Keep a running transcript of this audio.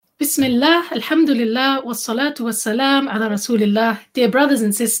Bismillah, alhamdulillah, wassalatu wassalam ala rasulillah. Dear brothers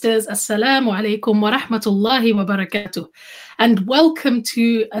and sisters, assalamu alaikum wa rahmatullahi wa barakatuh. And welcome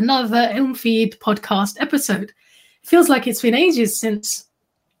to another Ilm Feed podcast episode. It feels like it's been ages since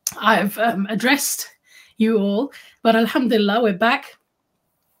I've addressed you all, but alhamdulillah, we're back.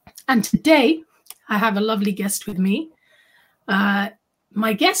 And today I have a lovely guest with me.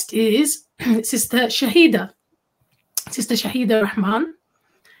 My guest is Sister Shahida Rahman.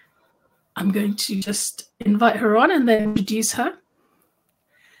 I'm going to just invite her on and then introduce her.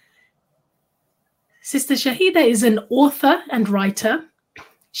 Sister Shahida is an author and writer.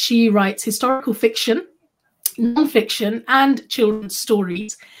 She writes historical fiction, non-fiction, and children's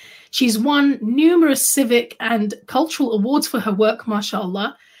stories. She's won numerous civic and cultural awards for her work,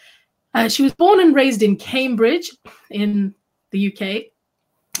 mashallah. She was born and raised in Cambridge in the UK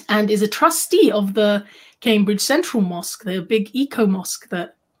and is a trustee of the Cambridge Central Mosque, the big eco-mosque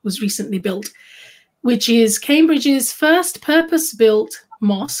that was recently built, which is Cambridge's first purpose-built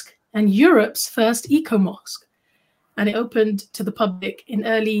mosque and Europe's first eco-mosque. And it opened to the public in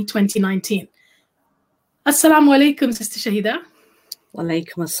early 2019. Assalamu alaikum, Sister Shahida. Wa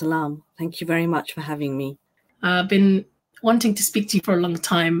alaikum assalam. Thank you very much for having me. I've been wanting to speak to you for a long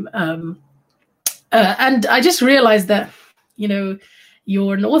time. And I just realized that,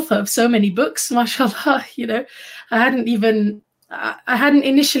 you're an author of so many books, mashallah. I hadn't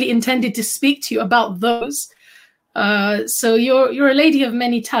initially intended to speak to you about those. So you're a lady of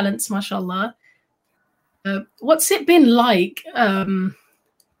many talents, mashallah. What's it been like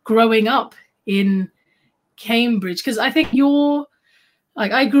growing up in Cambridge? Because I think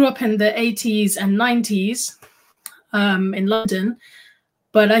I grew up in the 80s and 90s in London,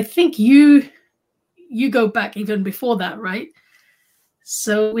 but I think you go back even before that, right?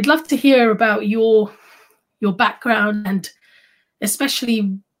 So we'd love to hear about your background and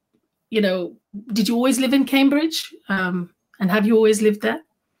especially, did you always live in Cambridge? And have you always lived there?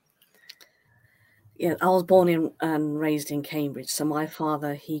 Yeah, I was born and raised in Cambridge. So my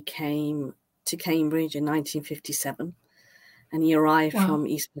father, he came to Cambridge in 1957 and he arrived from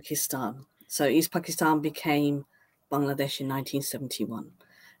East Pakistan. So East Pakistan became Bangladesh in 1971.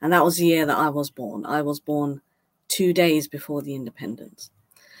 And that was the year that I was born. I was born 2 days before the independence.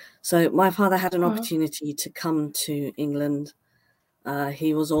 So my father had an opportunity to come to England.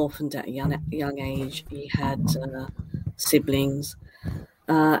 He was orphaned at a young age. He had siblings.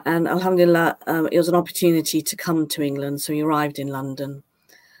 And alhamdulillah, it was an opportunity to come to England. So he arrived in London.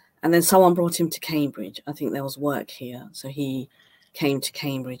 And then someone brought him to Cambridge. I think there was work here. So he came to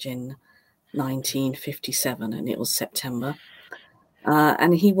Cambridge in 1957, and it was September.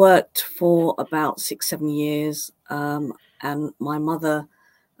 And he worked for about 6-7 years. And my mother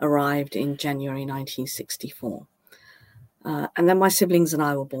arrived in January 1964. And then my siblings and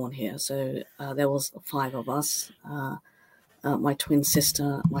I were born here. So there was 5 of us, my twin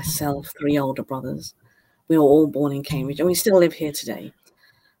sister, myself, 3 older brothers. We were all born in Cambridge and we still live here today.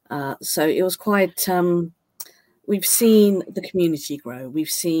 So it was quite, we've seen the community grow. We've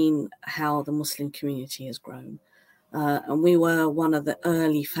seen how the Muslim community has grown. And we were one of the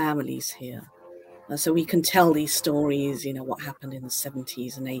early families here. So we can tell these stories, what happened in the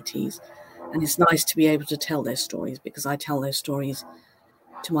 70s and 80s. And it's nice to be able to tell their stories because I tell those stories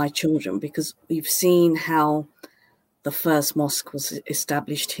to my children because we've seen how the first mosque was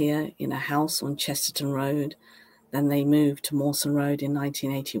established here in a house on Chesterton Road. Then they moved to Mawson Road in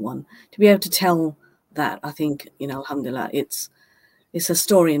 1981. To be able to tell that, I think, alhamdulillah, it's a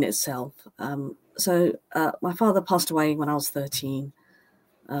story in itself. So my father passed away when I was 13.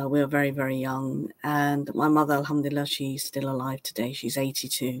 We were very, very young. And my mother, alhamdulillah, she's still alive today. She's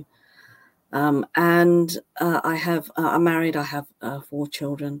 82. And I'm married. I have 4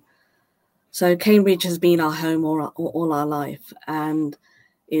 children. So Cambridge has been our home all our life, and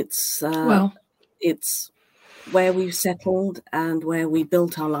it's where we've settled and where we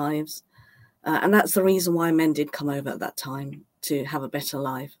built our lives, and that's the reason why men did come over at that time to have a better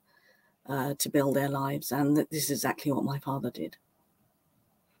life, to build their lives, and this is exactly what my father did.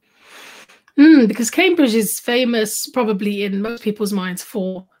 Because Cambridge is famous, probably in most people's minds,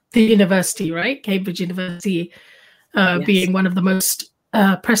 for the university, right? Cambridge University Yes. being one of the most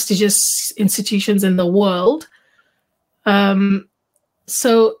prestigious institutions in the world. And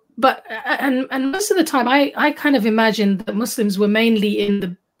most of the time, I kind of imagined that Muslims were mainly in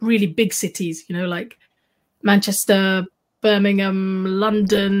the really big cities, like Manchester, Birmingham,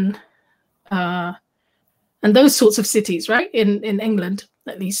 London, and those sorts of cities, right? In England,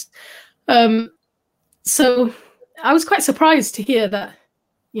 at least. So I was quite surprised to hear that,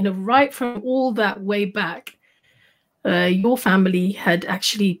 right from all that way back, your family had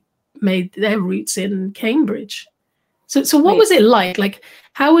actually made their roots in Cambridge. So what was it like? Like,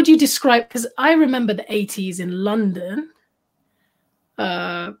 how would you describe? Because I remember the 80s in London.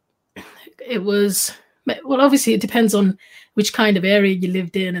 It was, well, obviously it depends on which kind of area you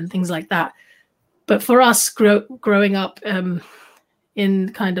lived in and things like that. But for us, growing up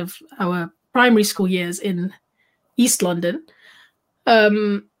in kind of our primary school years in East London,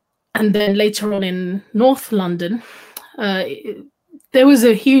 and then later on in North London, there was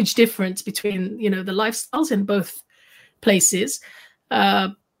a huge difference between, the lifestyles in both places.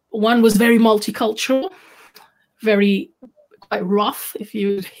 One was very multicultural, very quite rough, if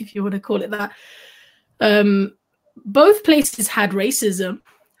you want to call it that. Both places had racism,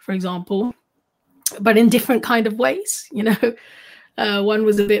 for example, but in different kind of ways. One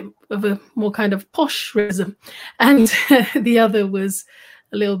was a bit of a more kind of posh racism, and the other was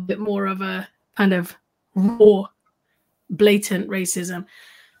a little bit more of a kind of raw, blatant racism.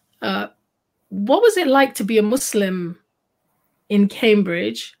 What was it like to be a Muslim in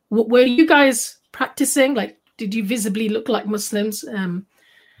Cambridge? Were you guys practicing? Like, did you visibly look like Muslims?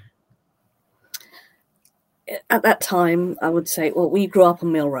 At that time, I would say, well, we grew up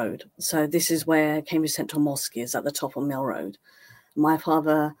on Mill Road. So this is where Cambridge Central Mosque is, at the top of Mill Road. My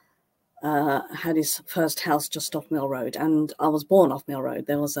father had his first house just off Mill Road, and I was born off Mill Road.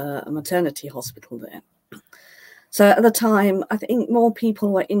 There was a maternity hospital there. So at the time, I think more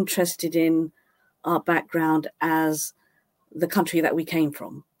people were interested in our background as the country that we came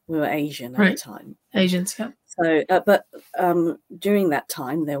from. We were Asian at the time. Asians, yeah. So, but during that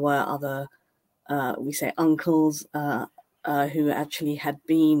time, there were other, we say, uncles who actually had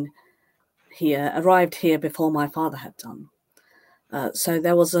arrived here before my father had done. So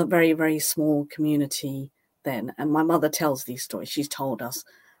there was a very, very small community then. And my mother tells these stories. She's told us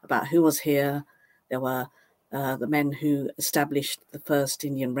about who was here. There were the men who established the first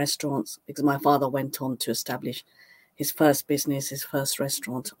Indian restaurants, because my father went on to establish his first business, his first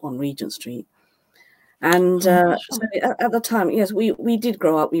restaurant on Regent Street. And so at the time, yes, we did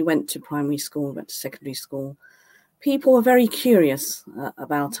grow up. We went to primary school, we went to secondary school. People were very curious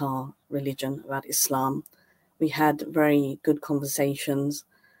about our religion, about Islam. We had very good conversations.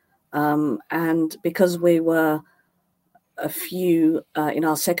 And because we were a few in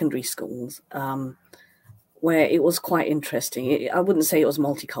our secondary schools, where it was quite interesting. I wouldn't say it was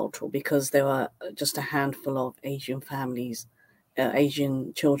multicultural, because there were just a handful of Asian families,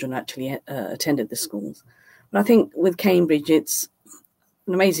 Asian children actually attended the schools. But I think with Cambridge, it's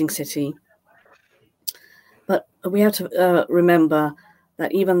an amazing city. But we have to remember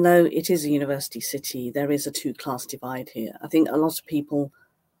that even though it is a university city, there is a two-class divide here. I think a lot of people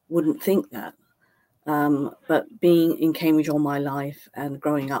wouldn't think that. But being in Cambridge all my life and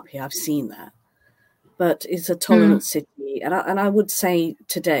growing up here, I've seen that. But it's a tolerant city. And I would say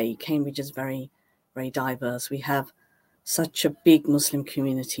today, Cambridge is very, very diverse. We have such a big Muslim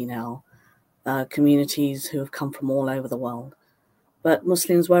community now, communities who have come from all over the world. But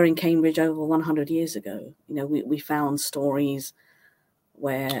Muslims were in Cambridge over 100 years ago. We found stories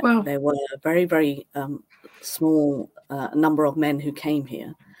where there were a very, very small number of men who came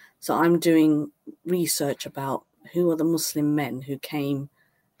here. So I'm doing research about who are the Muslim men who came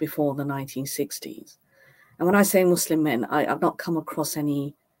before the 1960s. And when I say Muslim men, I've not come across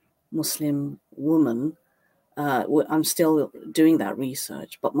any Muslim woman. I'm still doing that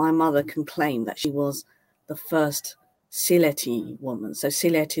research, but my mother can claim that she was the first Sylheti woman. So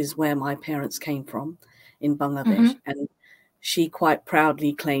Sylhet is where my parents came from in Bangladesh. And she quite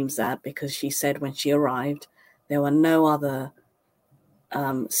proudly claims that, because she said when she arrived, there were no other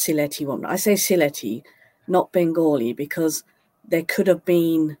Sylheti women. I say Sylheti, not Bengali, because there could have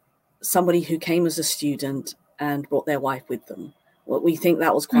been somebody who came as a student and brought their wife with them. Well, we think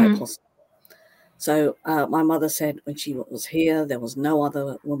that was quite possible. So my mother said when she was here, there was no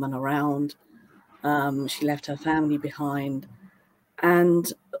other woman around. She left her family behind.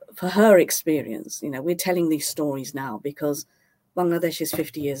 And for her experience, we're telling these stories now because Bangladesh is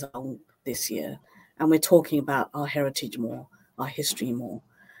 50 years old this year, and we're talking about our heritage more, our history more.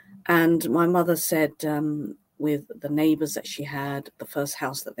 And my mother said with the neighbors that she had, the first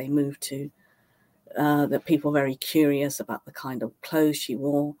house that they moved to, that people were very curious about the kind of clothes she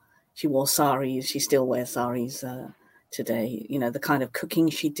wore. She wore saris. She still wears saris today. The kind of cooking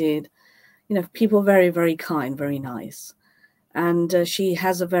she did. People very, very kind, very nice. And she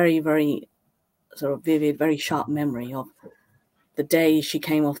has a very, very sort of vivid, very sharp memory of the day she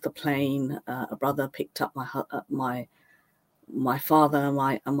came off the plane. A brother picked up my father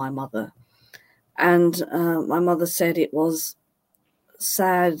and my mother. And my mother said it was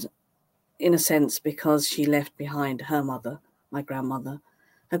sad in a sense because she left behind her mother, my grandmother,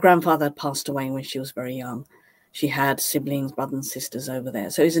 her grandfather had passed away when she was very young. She had siblings, brothers and sisters over there.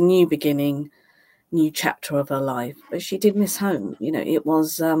 So it was a new beginning, new chapter of her life. But she did miss home. You know, it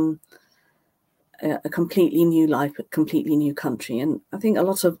was a completely new life, a completely new country. And I think a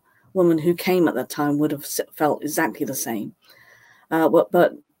lot of women who came at that time would have felt exactly the same.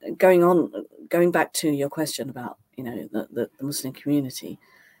 But going back to your question about, you know, the Muslim community,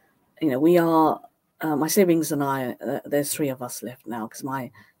 you know, we are, my siblings and I, there's 3 of us left now, because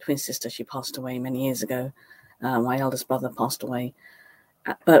my twin sister, she passed away many years ago. My eldest brother passed away.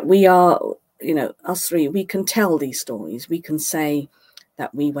 But we are, you know, us 3, we can tell these stories. We can say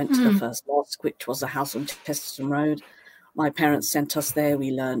that we went to the first mosque, which was a house on Chesterton Road. My parents sent us there.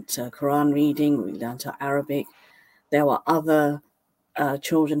 We learned Quran reading. We learned Arabic. There were other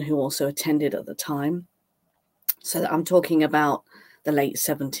children who also attended at the time. So I'm talking about the late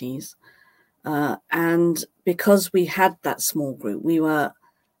 70s. And because we had that small group, we were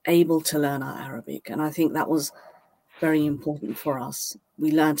able to learn our Arabic. And I think that was very important for us.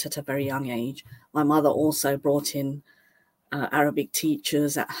 We learned at a very young age. My mother also brought in Arabic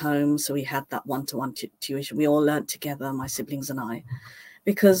teachers at home. So we had that one-to-one tuition. We all learned together, my siblings and I,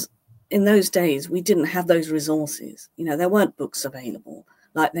 because in those days, we didn't have those resources. You know, there weren't books available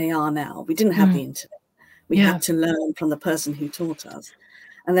like they are now. We didn't have the internet. We had to learn from the person who taught us.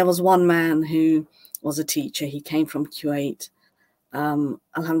 And there was one man who was a teacher. He came from Kuwait.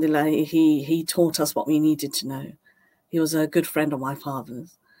 Alhamdulillah, he taught us what we needed to know. He was a good friend of my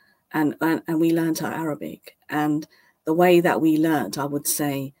father's. And we learned our Arabic. And the way that we learned, I would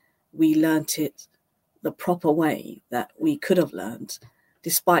say, we learnt it the proper way that we could have learned,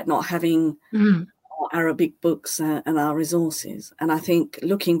 despite not having our Arabic books and our resources. And I think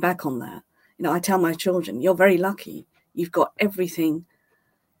looking back on that, you know, I tell my children, you're very lucky. You've got everything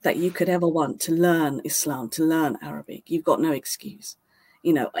that you could ever want to learn Islam, to learn Arabic. You've got no excuse.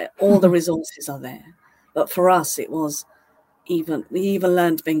 You know, all the resources are there. But for us, it was we even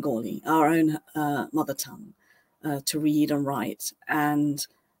learned Bengali, our own mother tongue, to read and write. And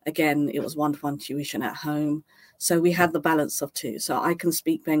again, it was one-to-one tuition at home. So we had the balance of 2. So I can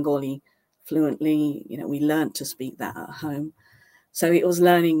speak Bengali fluently. You know, we learned to speak that at home. So it was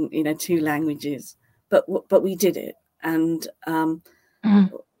learning, you know, 2 languages, but we did it. And,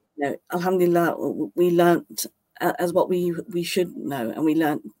 you know, alhamdulillah, we learned as what we should know. And we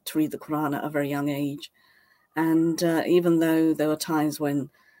learned to read the Quran at a very young age. And even though there were times when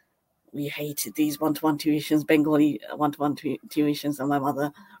we hated these one-to-one tuitions, Bengali one-to-one tuitions, and my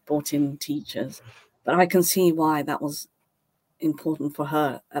mother brought in teachers, but I can see why that was important for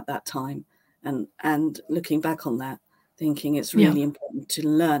her at that time. And looking back on that, thinking it's really important to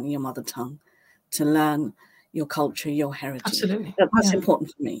learn your mother tongue, to learn your culture, your heritage. Absolutely. That's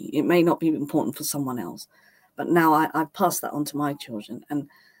important for me. It may not be important for someone else, but now I've passed that on to my children, and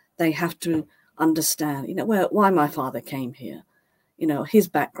they have to understand, you know, why my father came here, you know, his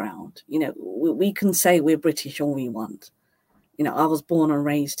background. You know, we can say we're British all we want. You know, I was born and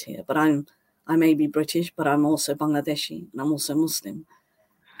raised here, but I may be British, but I'm also Bangladeshi and I'm also Muslim.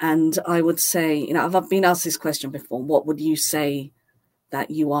 And I would say, you know, I've been asked this question before, what would you say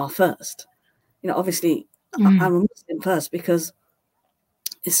that you are first? You know, obviously I'm a Muslim first, because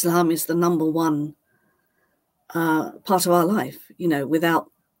Islam is the number one part of our life. You know,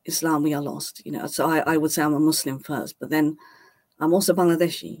 without Islam, we are lost, you know. So I would say I'm a Muslim first, but then I'm also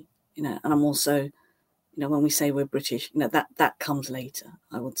Bangladeshi, you know, and I'm also, you know, when we say we're British, you know, that comes later,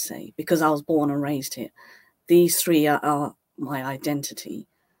 I would say, because I was born and raised here. These 3 are my identity,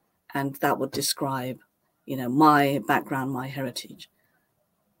 and that would describe, you know, my background, my heritage.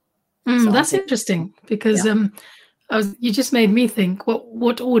 So that's interesting, because you just made me think,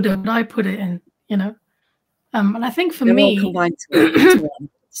 what order would I put it in, you know? And I think for me, all combined to one,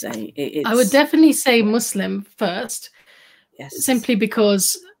 say I would definitely say Muslim first. Yes. Simply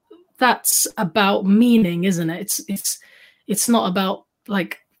because that's about meaning, isn't it? It's not about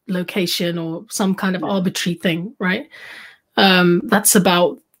like location or some kind of arbitrary thing, right? That's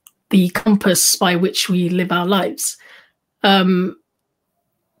about the compass by which we live our lives.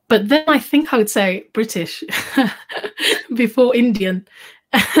 But then I think I would say British before Indian.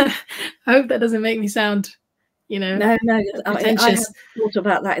 I hope that doesn't make me sound, you know, no. pretentious. I have thought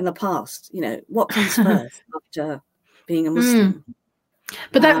about that in the past. You know, what comes first after being a Muslim?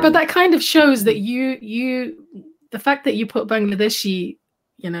 But that kind of shows that you the fact that you put Bangladeshi,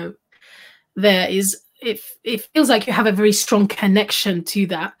 you know, there is it feels like you have a very strong connection to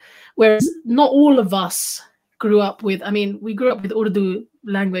that, whereas not all of us grew up with. I mean, we grew up with Urdu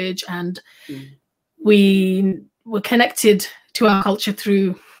language, and we were connected to our culture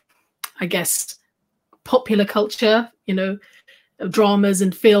through, I guess, popular culture, you know, dramas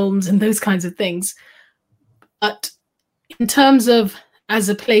and films and those kinds of things. But in terms of as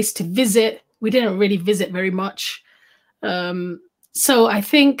a place to visit, we didn't really visit very much. So I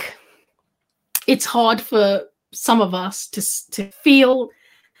think it's hard for some of us to feel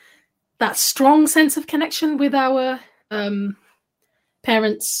that strong sense of connection with our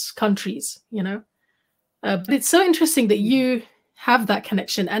parents' countries, you know. But it's so interesting that you have that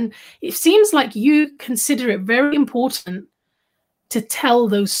connection, and it seems like you consider it very important to tell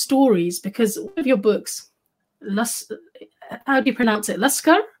those stories, because one of your books, how do you pronounce it?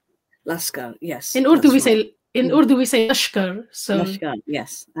 Laskar? Laskar, yes. In Urdu, we say Lashkar. So Lashkar,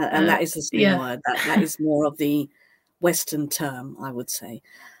 yes, and that is the same word. That is more of the Western term, I would say.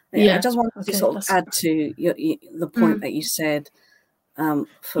 I just wanted to sort of add to the point that you said.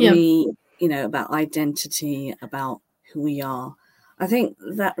 For me, you know, about identity, about who we are. I think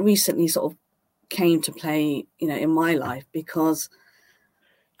that recently sort of came to play, you know, in my life, because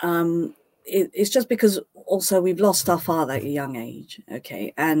it's just because also we've lost our father at a young age,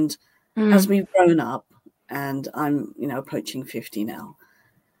 okay? And as we've grown up, and I'm, you know, approaching 50 now,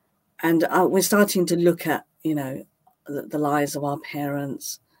 and we're starting to look at, you know, the lives of our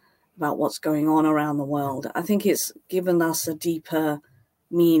parents, about what's going on around the world. I think it's given us a deeper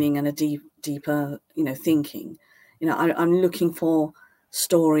meaning and a deeper, you know, thinking. You know, I'm looking for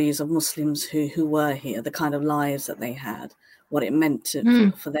stories of Muslims who were here, the kind of lives that they had, what it meant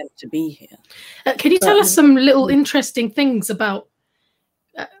for them to be here. Can you tell us some little interesting things about,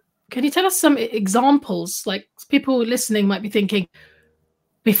 can you tell us some examples? Like, people listening might be thinking,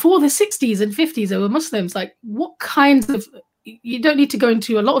 before the 60s and 50s, there were Muslims. Like, what kinds of, you don't need to go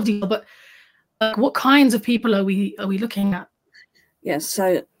into a lot of detail, but what kinds of people are we looking at? Yes,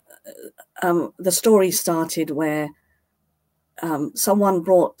 so the story started where someone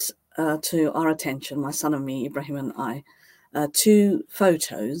brought to our attention, my son and me, Ibrahim and I, 2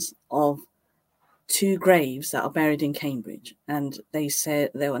 photos of 2 graves that are buried in Cambridge. And they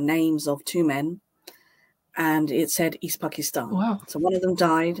said there were names of 2 men, and it said East Pakistan. Wow. So one of them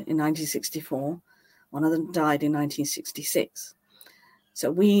died in 1964, one of them died in 1966.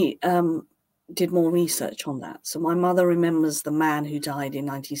 So we did more research on that. So my mother remembers the man who died in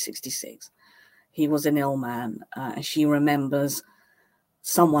 1966. He was an ill man, and she remembers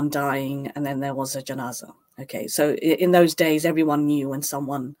someone dying, and then there was a janaza. Okay, so in those days, everyone knew when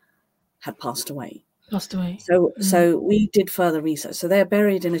someone had passed away. So we did further research. So they're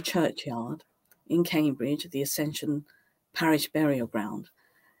buried in a churchyard in Cambridge, the Ascension Parish Burial Ground.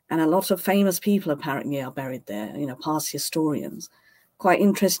 And a lot of famous people apparently are buried there, you know, past historians. Quite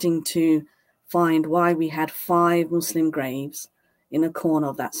interesting to find why we had 5 Muslim graves in a corner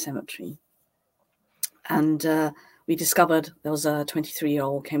of that cemetery. And we discovered there was a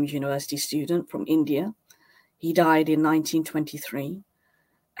 23-year-old Cambridge University student from India. He died in 1923.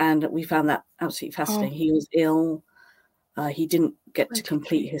 And we found that absolutely fascinating. He was ill. He didn't get to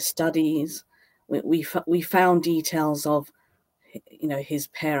complete his studies. We found details of, you know, his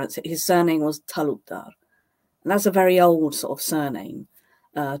parents. His surname was Talukdar. And that's a very old sort of surname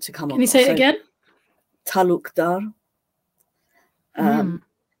to come across. Can you say it again? Talukdar.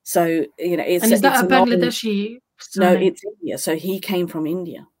 So, you know, it's... And is that a Bangladeshi surname? No, it's India. So he came from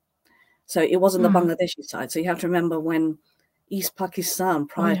India. So it wasn't the Bangladeshi side. So you have to remember when East Pakistan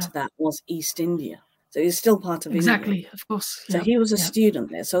prior to that was East India. So it's still part of India. Exactly, of course. So he was a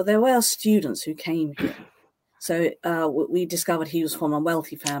student there. So there were students who came here. So we discovered he was from a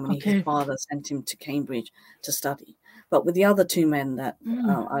wealthy family. Okay. His father sent him to Cambridge to study. But with the other 2 men that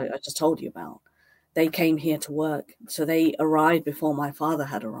I just told you about, they came here to work. So they arrived before my father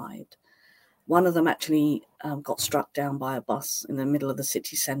had arrived. One of them actually got struck down by a bus in the middle of the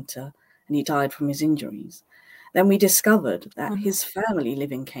city centre, and he died from his injuries. Then we discovered that his family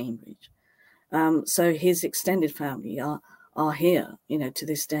live in Cambridge. So his extended family are here, you know, to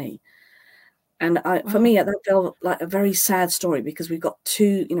this day. And for me, that felt like a very sad story, because we've got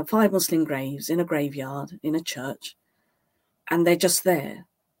 5 Muslim graves in a graveyard, in a church, and they're just there.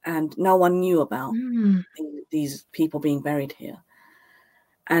 And no one knew about these people being buried here.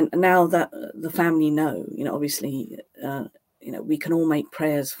 And now that the family know, you know, obviously, you know, we can all make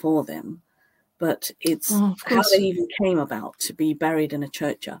prayers for them. But it's how they even came about to be buried in a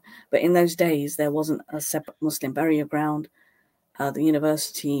churchyard. But in those days, there wasn't a separate Muslim burial ground. The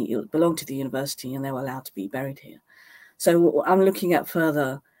university, it belonged to the university, and they were allowed to be buried here. So I'm looking at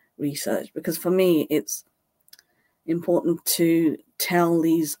further research, because for me, it's important to tell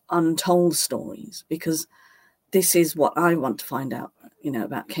these untold stories, because this is what I want to find out, you know,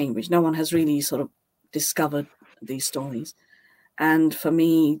 about Cambridge. No one has really sort of discovered these stories. And for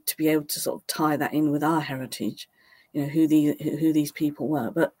me to be able to sort of tie that in with our heritage, who these people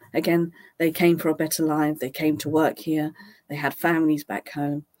were. But again, they came for a better life. They came to work here. They had families back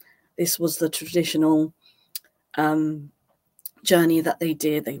home. This was the traditional journey that they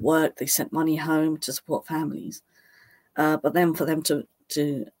did. They worked, they sent money home to support families. But then for them to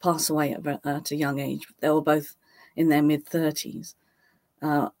pass away at a young age, they were both in their mid-30s.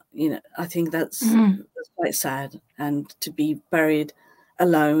 I think that's quite sad. And to be buried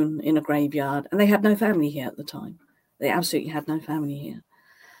alone in a graveyard, and they had no family here at the time. They absolutely had no family here.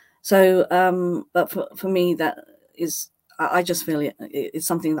 So, but for me, that is, I just feel it's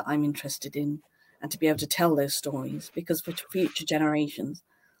something that I'm interested in, and to be able to tell those stories, because for future generations,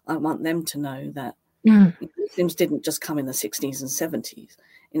 I want them to know that Muslims didn't just come in the 60s and 70s.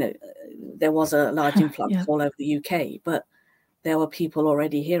 There was a large influx all over the UK, but there were people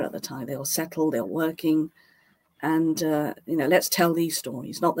already here at the time. They were settled, they were working. And, let's tell these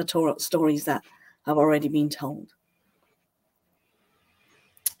stories, not the stories that have already been told.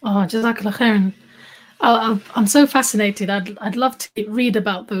 Oh, Jazakallah khairan. I'm so fascinated. I'd love to read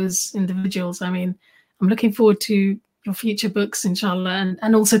about those individuals. I mean, I'm looking forward to your future books, inshallah,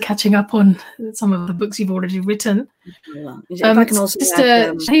 and also catching up on some of the books you've already written. If I can also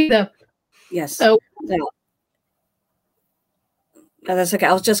add, Shahida. Yes. That's okay.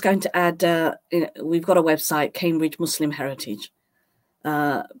 I was just going to add, we've got a website, Cambridge Muslim Heritage.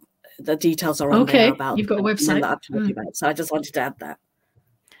 The details are on there about you've got a website that I've told you about. So I just wanted to add that.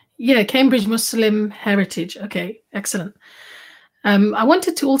 Yeah, Cambridge Muslim Heritage. Okay, excellent. I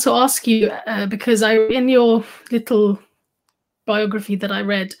wanted to also ask you, because in your little biography that I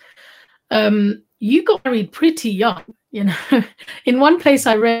read, you got married pretty young. In one place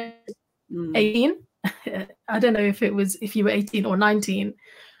I read 18. I don't know if you were 18 or 19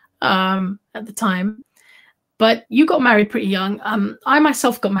 at the time, but you got married pretty young. I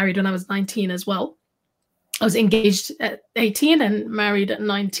myself got married when I was 19 as well. I was engaged at 18 and married at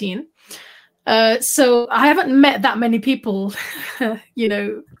 19. So I haven't met that many people,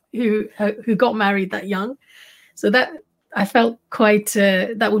 who got married that young. So that I felt quite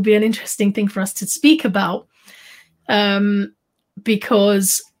that would be an interesting thing for us to speak about,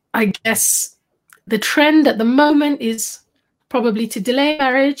 because I guess the trend at the moment is probably to delay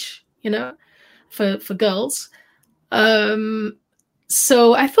marriage, for girls.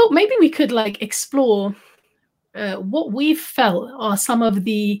 So I thought maybe we could explore what we felt are some of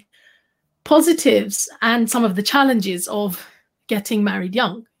the positives and some of the challenges of getting married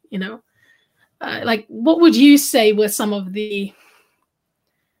young. What would you say were some of the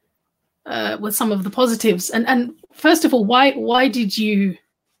positives? And first of all, why did you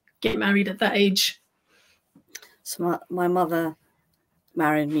get married at that age? So my mother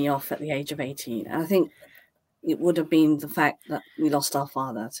married me off at the age of 18. And I think it would have been the fact that we lost our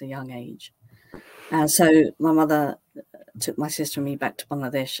father at a young age. And so my mother took my sister and me back to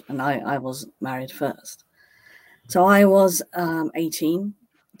Bangladesh, and I was married first. So I was 18,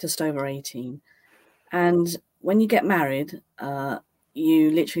 just over 18. And when you get married,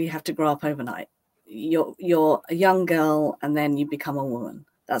 you literally have to grow up overnight. You're a young girl and then you become a woman.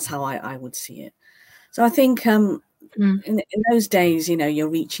 That's how I would see it. So I think in those days, you're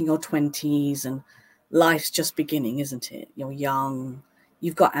reaching your 20s and life's just beginning, isn't it? You're young,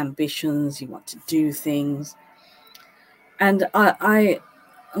 you've got ambitions, you want to do things. And I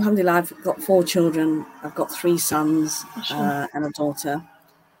alhamdulillah, I've got 4 children. I've got 3 sons and a daughter.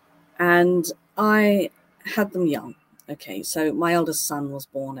 And I had them young. Okay, so my eldest son was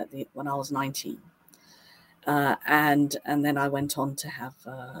born when I was 19. And then I went on to have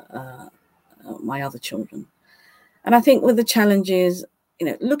my other children. And I think with the challenges,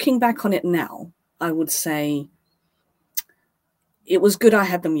 looking back on it now, I would say it was good I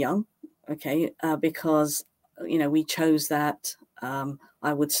had them young, okay, because, we chose that.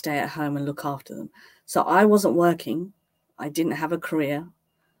 I would stay at home and look after them. So I wasn't working. I didn't have a career.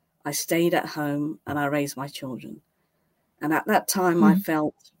 I stayed at home and I raised my children. And at that time, I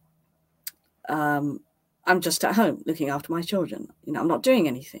felt I'm just at home looking after my children. I'm not doing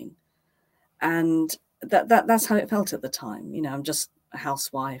anything. And that's how it felt at the time. I'm just a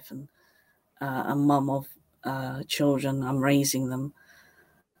housewife and a mum of children. I'm raising them.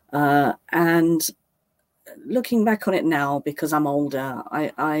 And looking back on it now, because I'm older,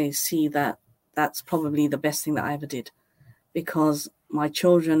 I see that that's probably the best thing that I ever did, because my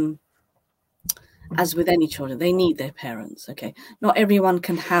children, as with any children, they need their parents. Okay, not everyone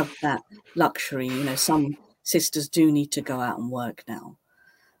can have that luxury. Some sisters do need to go out and work now,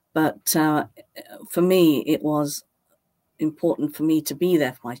 but for me, it was important for me to be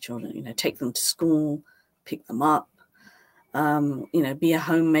there for my children. Take them to school, pick them up, be a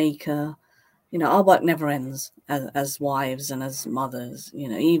homemaker, our work never ends as wives and as mothers.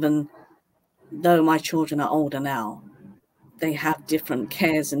 Even though my children are older now, they have different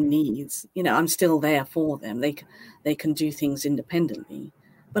cares and needs. I'm still there for them. They can do things independently,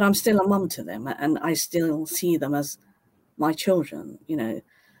 but I'm still a mum to them, and I still see them as my children. They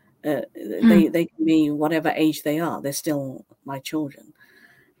can be whatever age they are. They're still my children.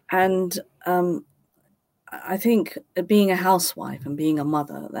 And I think being a housewife and being a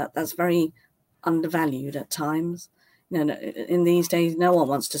mother, that's very undervalued at times. In these days, no one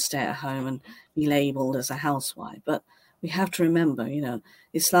wants to stay at home and be labeled as a housewife. But we have to remember,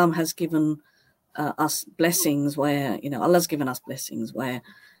 Islam has given us blessings where, Allah's given us blessings where,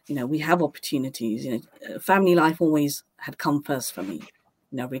 we have opportunities. Family life always had come first for me,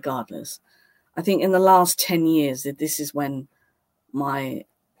 regardless. I think in the last 10 years, this is when my,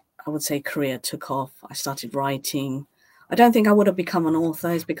 I would say, career took off. I started writing. I don't think I would have become an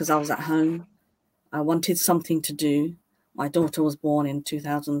author. It's because I was at home. I wanted something to do. My daughter was born in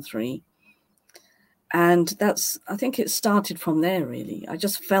 2003. And I think it started from there, really. I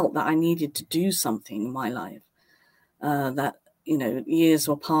just felt that I needed to do something in my life, that, years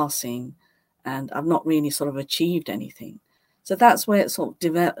were passing and I've not really sort of achieved anything. So that's where it sort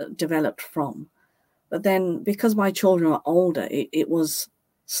of developed from. But then because my children were older, it was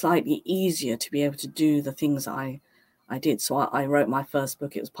slightly easier to be able to do the things I did. So I wrote my first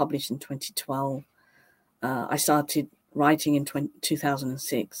book. It was published in 2012. I started writing in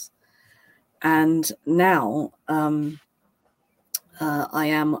 2006. And now I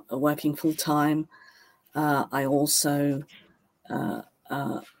am working full time. I also, I'm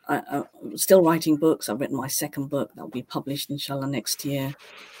still writing books. I've written my second book that will be published, inshallah, next year.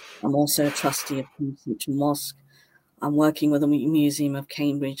 I'm also a trustee of Queen Central Mosque. I'm working with the Museum of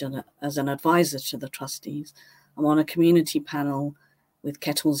Cambridge as an advisor to the trustees. I'm on a community panel with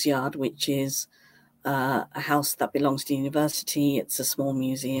Kettle's Yard, which is a house that belongs to the university. It's a small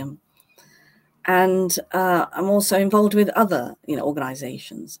museum. And I'm also involved with other,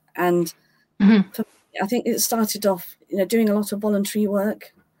 organizations. And for me, I think it started off, doing a lot of voluntary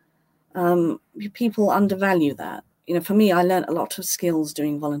work. People undervalue that. For me, I learned a lot of skills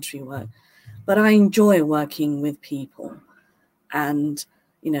doing voluntary work, but I enjoy working with people and,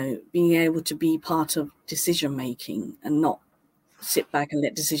 being able to be part of decision making and not sit back and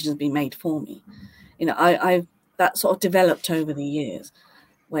let decisions be made for me. That sort of developed over the years,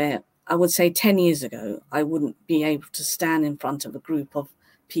 where I would say 10 years ago, I wouldn't be able to stand in front of a group of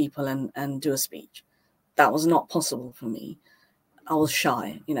people and do a speech. That was not possible for me. I was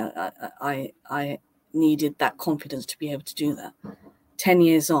shy. I needed that confidence to be able to do that. 10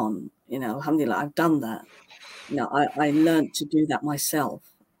 years on, alhamdulillah, I've done that. I learned to do that myself.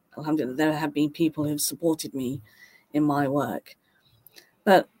 Alhamdulillah, there have been people who've supported me in my work.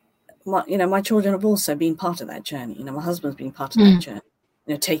 But, my children have also been part of that journey. My husband's been part of that journey.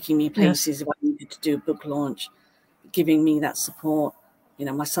 Taking me places if I needed to do a book launch, giving me that support.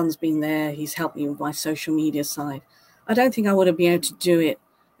 My son's been there. He's helped me with my social media side. I don't think I would have been able to do it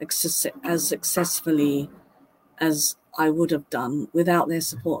as successfully as I would have done without their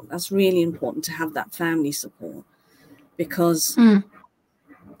support. That's really important to have that family support, because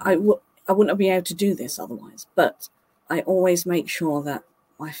I wouldn't have been able to do this otherwise. But I always make sure that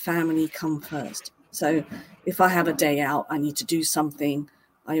my family come first. So if I have a day out, I need to do something,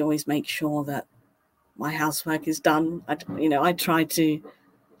 I always make sure that my housework is done. I try to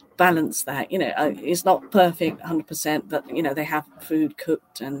balance that. It's not perfect 100%, but, they have food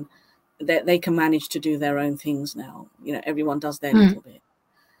cooked and they can manage to do their own things now. Everyone does their little bit.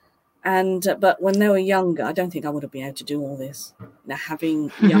 And but when they were younger, I don't think I would have been able to do all this.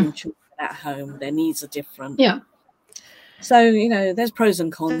 Having young children at home, their needs are different. Yeah. So, there's pros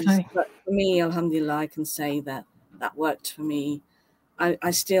and cons. Okay. But for me, alhamdulillah, I can say that worked for me.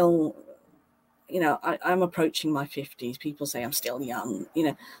 I still, I'm approaching my 50s. People say I'm still young.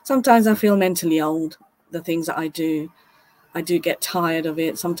 Sometimes I feel mentally old. The things that I do get tired of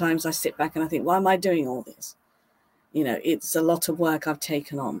it. Sometimes I sit back and I think, why am I doing all this? It's a lot of work I've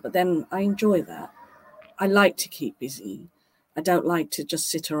taken on. But then I enjoy that. I like to keep busy. I don't like to just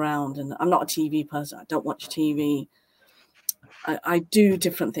sit around. And I'm not a TV person. I don't watch TV. I do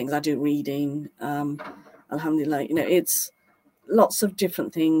different things. I do reading. Alhamdulillah, it's lots of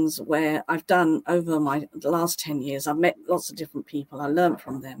different things where I've done over the last 10 years. I've met lots of different people. I learned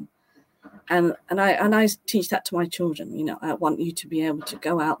from them. And I teach that to my children. I want you to be able to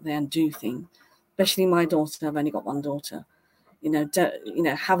go out there and do things, especially my daughter. I've only got one daughter.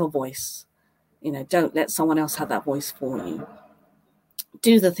 Have a voice. Don't let someone else have that voice for you.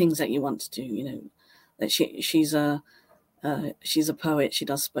 Do the things that you want to do. That she's a She's a poet. She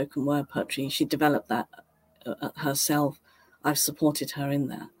does spoken word poetry. She developed that herself. I've supported her in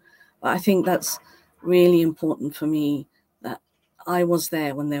that. But I think that's really important for me, that I was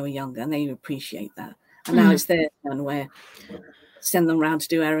there when they were younger, and they appreciate that. And now it's their turn, where send them around to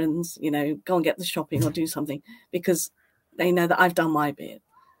do errands, go and get the shopping or do something, because they know that I've done my bit.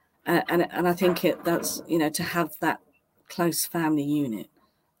 And I think that's, to have that close family unit,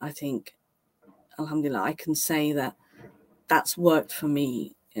 I think, alhamdulillah, I can say that that's worked for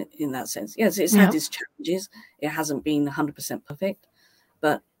me in that sense. Yes, it's had its challenges. It hasn't been 100% perfect,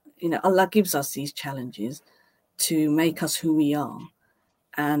 but, Allah gives us these challenges to make us who we are.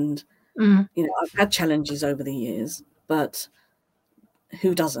 And, I've had challenges over the years, but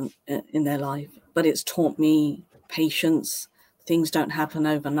who doesn't in their life? But it's taught me patience. Things don't happen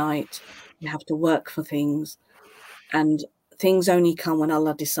overnight. You have to work for things, and things only come when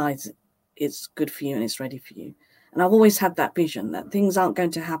Allah decides it's good for you and it's ready for you. And I've always had that vision that things aren't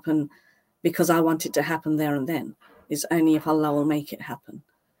going to happen because I want it to happen there and then. It's only if Allah will make it happen.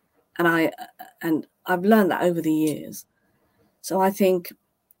 And I've learned that over the years. So I think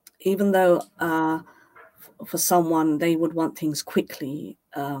even though for someone they would want things quickly,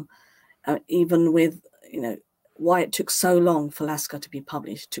 even with, why it took so long for Lascar to be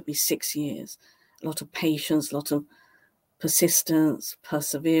published. It took me 6 years. A lot of patience, a lot of persistence,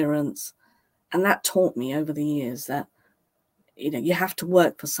 perseverance. And that taught me over the years that, you have to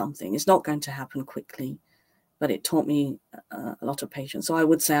work for something. It's not going to happen quickly, but it taught me a lot of patience. So I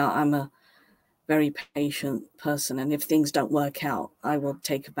would say I'm a very patient person. And if things don't work out, I will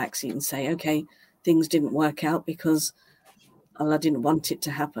take a backseat and say, okay, things didn't work out because Allah didn't want it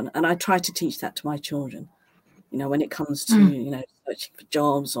to happen. And I try to teach that to my children, when it comes to, searching for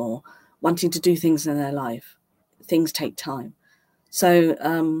jobs or wanting to do things in their life. Things take time.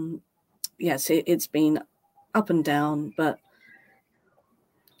 So, yes, it's been up and down, but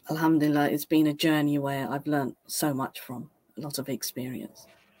alhamdulillah, it's been a journey where I've learned so much from, a lot of experience.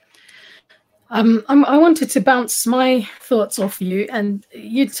 I wanted to bounce my thoughts off you, and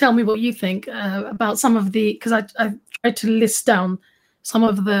you tell me what you think about some of because I tried to list down some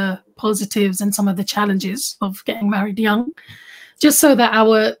of the positives and some of the challenges of getting married young, just so that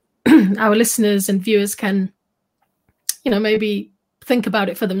our our listeners and viewers can, maybe think about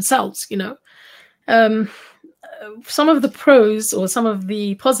it for themselves. Some of the pros or some of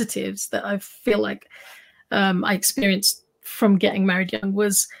the positives that I feel like I experienced from getting married young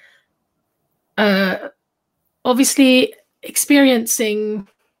was obviously experiencing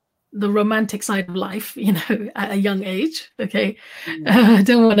the romantic side of life, at a young age. Okay. I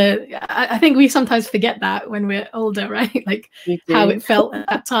don't want to, I think we sometimes forget that when we're older, right? Like how it felt at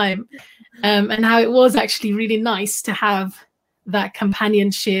that time, and how it was actually really nice to have that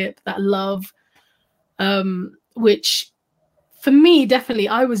companionship, that love, which for me, definitely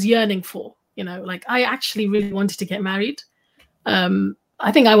I was yearning for, like I actually really wanted to get married.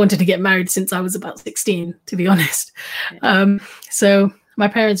 I think I wanted to get married since I was about 16, to be honest. So my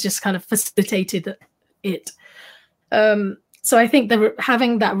parents just kind of facilitated it. So I think that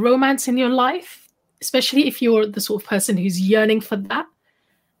having that romance in your life, especially if you're the sort of person who's yearning for that,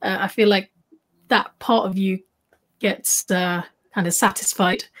 I feel like that part of you gets kind of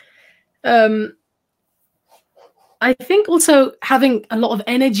satisfied. I think also having a lot of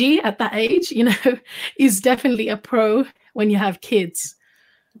energy at that age, is definitely a pro when you have kids.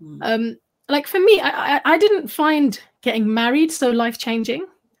 Like for me, I didn't find getting married so life-changing,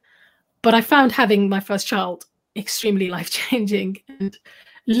 but I found having my first child extremely life-changing and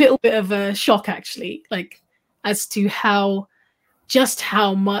a little bit of a shock, actually, like as to how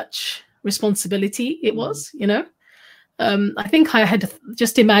much responsibility it was, I think I had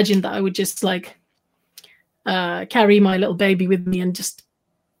just imagined that I would just like carry my little baby with me and just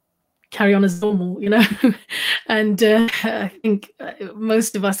carry on as normal, and I think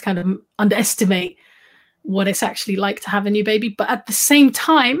most of us kind of underestimate what it's actually like to have a new baby. But at the same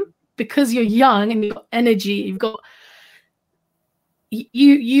time, because you're young and you've got energy, you've got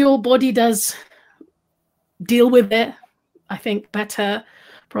your body does deal with it, I think, better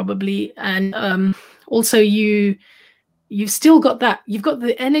probably. And also you've still got that, you've got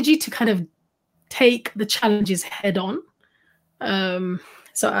the energy to kind of take the challenges head on.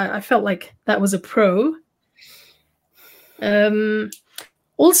 So I felt like that was a pro.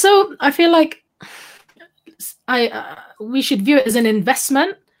 Also, I feel like we should view it as an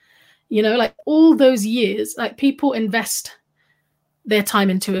investment. Like all those years, like people invest their time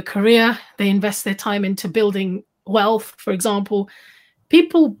into a career, they invest their time into building wealth, for example.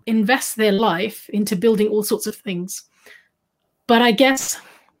 People invest their life into building all sorts of things. But I guess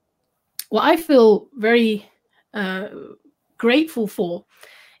what I feel very grateful for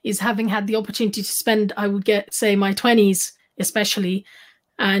is having had the opportunity to spend, I would say my 20s especially,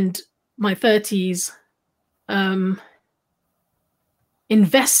 and my 30s,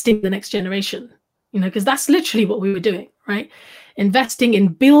 investing in the next generation, because that's literally what we were doing, right? Investing in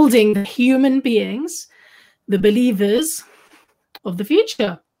building the human beings, the believers of the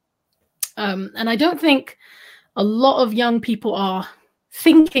future. And I don't think a lot of young people are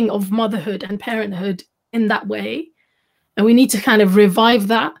thinking of motherhood and parenthood in that way. And we need to kind of revive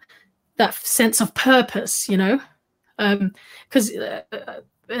that sense of purpose, because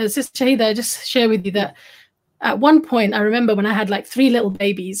Sister Shahida, I just share with you that at one point, I remember when I had like 3 little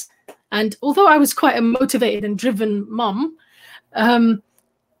babies, and although I was quite a motivated and driven mum,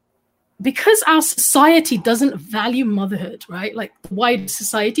 because our society doesn't value motherhood, right? Like the wider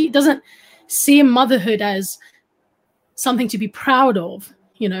society doesn't see motherhood as something to be proud of,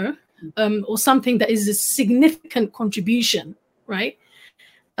 or something that is a significant contribution, right?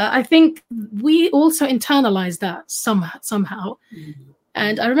 I think we also internalize that somehow. Mm-hmm.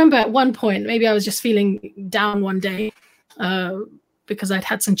 And I remember at one point, maybe I was just feeling down one day because I'd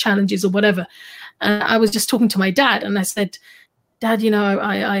had some challenges or whatever. And I was just talking to my dad, and I said, Dad,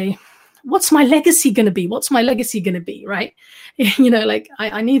 I what's my legacy going to be? What's my legacy going to be, right? Like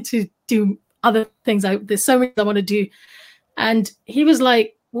I need to do other things. There's so much I want to do. And he was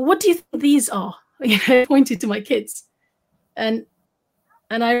like, well, what do you think these are? Pointed to my kids. And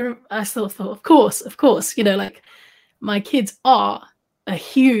I thought, of course, like my kids are a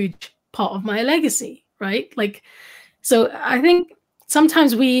huge part of my legacy, right? Like, so I think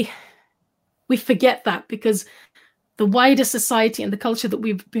sometimes we forget that because the wider society and the culture that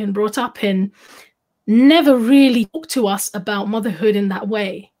we've been brought up in never really talk to us about motherhood in that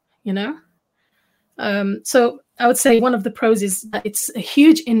way, So I would say one of the pros is that it's a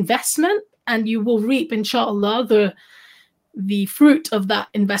huge investment, and you will reap, inshallah, the fruit of that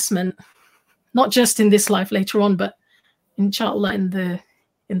investment, not just in this life later on, but inshallah in the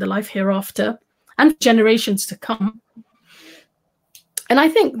life hereafter and generations to come. And I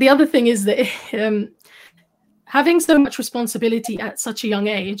think the other thing is that having so much responsibility at such a young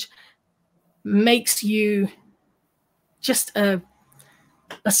age makes you just a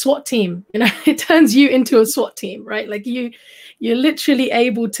SWAT team. It turns you into a SWAT team, right? Like you're literally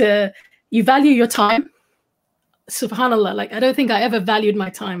able to, you value your time. SubhanAllah, like I don't think I ever valued my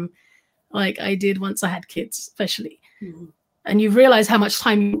time like I did once I had kids, especially. Mm-hmm. And you realize how much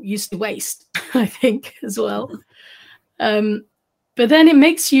time you used to waste, I think, as well. But then it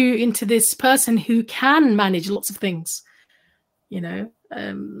makes you into this person who can manage lots of things,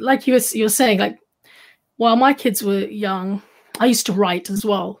 like you're saying, like while my kids were young, I used to write as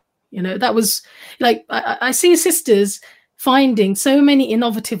well. That was like, I see sisters finding so many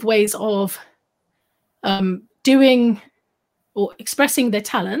innovative ways of doing or expressing their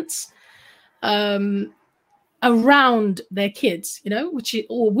talents around their kids,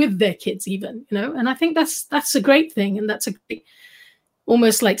 or with their kids even, and I think that's a great thing. And that's a great,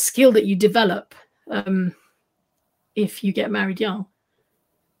 almost like skill that you develop if you get married young.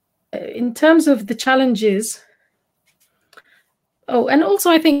 In terms of the challenges, and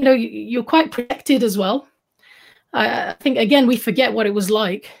also I think, you're quite protected as well. I think, again, we forget what it was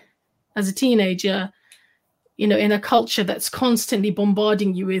like as a teenager, in a culture that's constantly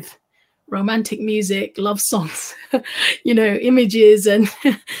bombarding you with romantic music, love songs, images and,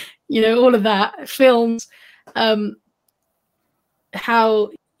 all of that, films, how,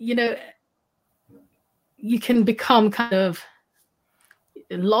 you can become kind of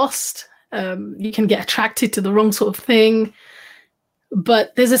lost. You can get attracted to the wrong sort of thing.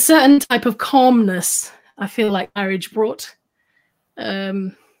 But there's a certain type of calmness I feel like marriage brought,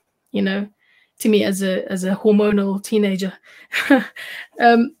 to me as a hormonal teenager.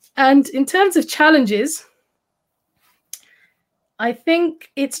 And in terms of challenges, I think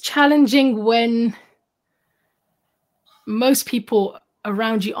it's challenging when most people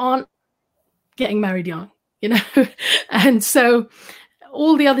around you aren't getting married young, and so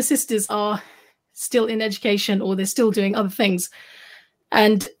all the other sisters are still in education or they're still doing other things.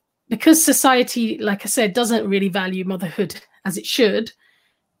 And because society, like I said, doesn't really value motherhood as it should,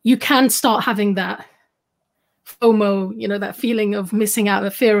 you can start having that FOMO, that feeling of missing out,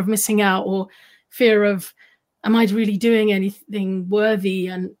 the fear of missing out, or fear of, am I really doing anything worthy?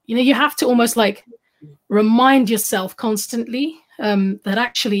 And, you have to almost like remind yourself constantly that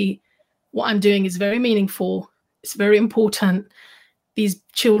actually what I'm doing is very meaningful. It's very important. These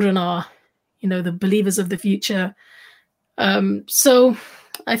children are, the believers of the future. So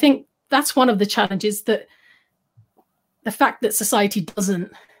I think that's one of the challenges, that the fact that society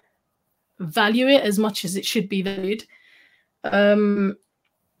doesn't value it as much as it should be valued. But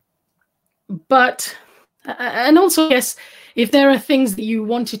and also, yes, if there are things that you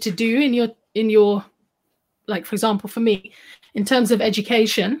wanted to do in your like, for example, for me, in terms of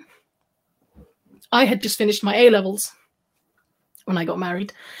education, I had just finished my A-levels when I got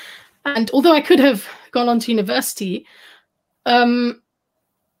married. And although I could have gone on to university,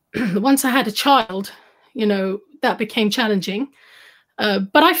 once I had a child, that became challenging.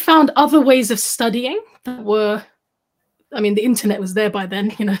 But I found other ways of studying that were, the internet was there by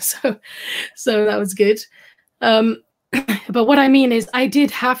then, so that was good. But what I mean is I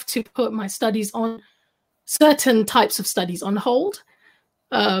did have to put my studies on, certain types of studies on hold,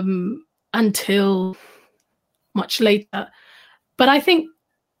 until much later. But I think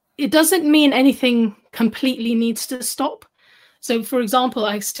it doesn't mean anything completely needs to stop. So, for example,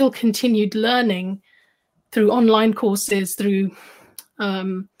 I still continued learning through online courses, through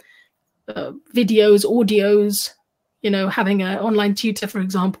videos, audios, having an online tutor, for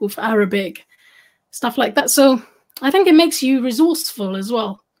example, for Arabic, stuff like that. So I think it makes you resourceful as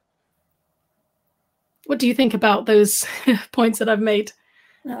well. What do you think about those points that I've made?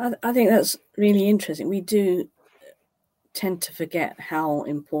 I think that's really interesting. We do tend to forget how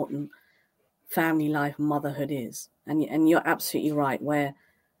important family life and motherhood is. And you're absolutely right, where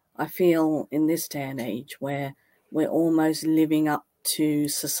I feel in this day and age where we're almost living up to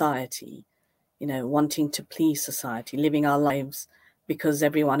society, wanting to please society, living our lives because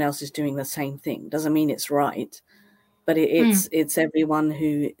everyone else is doing the same thing. Doesn't mean it's right, but it's everyone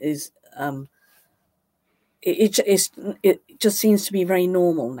who is it just seems to be very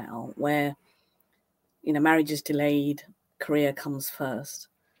normal now, where marriage is delayed, career comes first.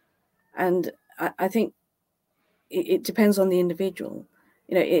 And I think it depends on the individual.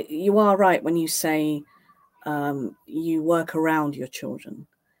 You are right when you say you work around your children.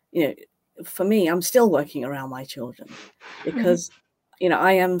 For me, I'm still working around my children because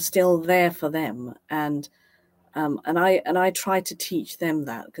I am still there for them, and I try to teach them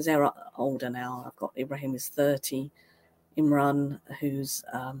that, because they're older now. I've got Ibrahim is 30, Imran who's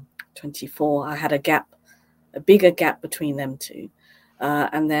 24. I had a bigger gap between them two,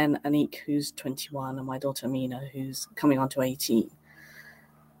 and then Anik who's 21, and my daughter Amina who's coming on to 18.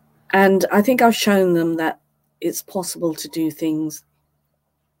 And I think I've shown them that it's possible to do things,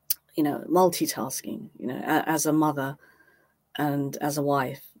 multitasking, as a mother and as a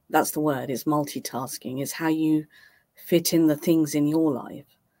wife. That's the word, is multitasking, is how you fit in the things in your life.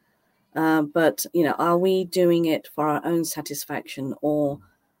 But, are we doing it for our own satisfaction, or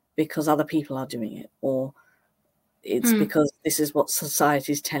because other people are doing it, or it's because this is what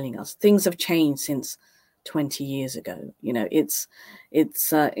society is telling us? Things have changed since 20 years ago. To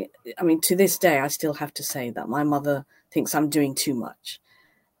this day, I still have to say that my mother thinks I'm doing too much.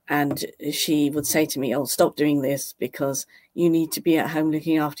 And she would say to me, "Oh, stop doing this because you need to be at home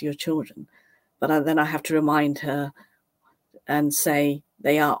looking after your children." But then I have to remind her and say,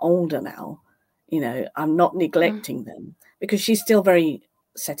 they are older now. I'm not neglecting them, because she's still very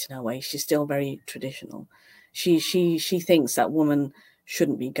set in her way. She's still very traditional. She thinks that woman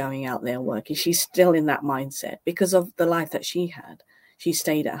shouldn't be going out there working. She's still in that mindset because of the life that she had. She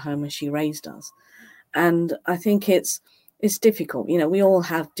stayed at home and she raised us. And I think it's difficult. We all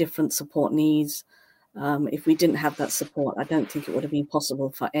have different support needs. If we didn't have that support, I don't think it would have been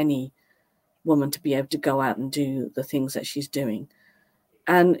possible for any woman to be able to go out and do the things that she's doing.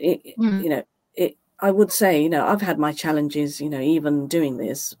 And I would say, I've had my challenges, even doing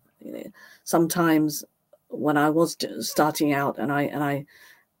this. Sometimes when I was starting out, and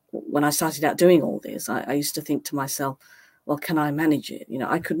when I started out doing all this, I used to think to myself, well, can I manage it?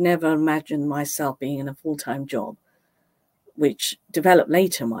 I could never imagine myself being in a full-time job, which developed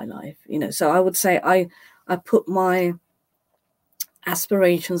later in my life. So I would say I put my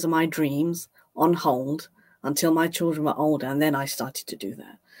aspirations and my dreams on hold until my children were older, and then I started to do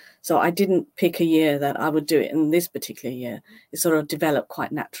that. So I didn't pick a year that I would do it in. This particular year, it sort of developed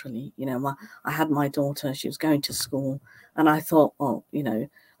quite naturally. I had my daughter, she was going to school, and I thought,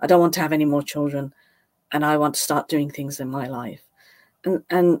 I don't want to have any more children, and I want to start doing things in my life.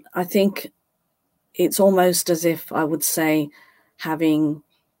 And I think it's almost as if I would say having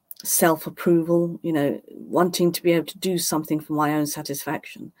self-approval, wanting to be able to do something for my own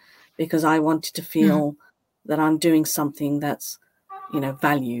satisfaction, because I wanted to feel that I'm doing something that's,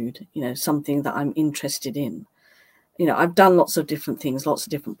 valued, something that I'm interested in. I've done lots of different things, lots of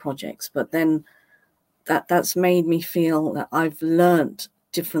different projects, but then that's made me feel that I've learned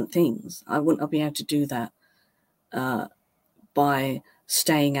different things. I wouldn't have been able to do that by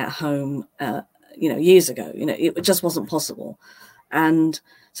staying at home, years ago. It just wasn't possible. And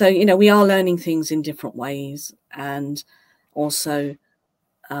so, we are learning things in different ways. And also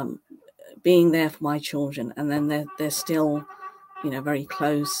being there for my children, and then they're still, very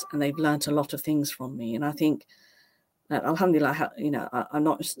close, and they've learnt a lot of things from me. And I think that, alhamdulillah, I'm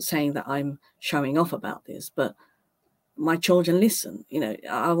not saying that I'm showing off about this, but my children listen.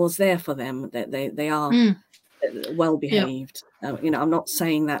 I was there for them. They are well behaved. I'm not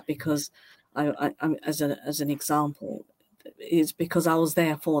saying that because I'm as an example. It's because I was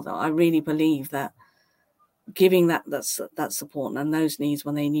there for them. I really believe that giving that support and those needs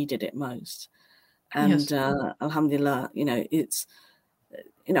when they needed it most. And yes. Alhamdulillah, it's,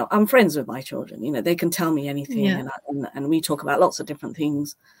 I'm friends with my children. They can tell me anything, and we talk about lots of different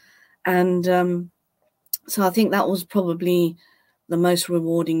things. And so I think that was probably the most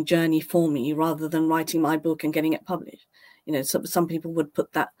rewarding journey for me, rather than writing my book and getting it published. Some people would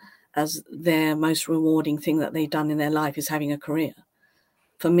put that as their most rewarding thing that they've done in their life, is having a career.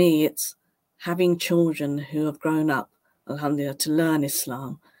 For me, it's having children who have grown up, alhamdulillah, to learn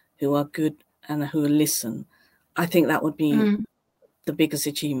Islam, who are good and who listen. I think that would be the biggest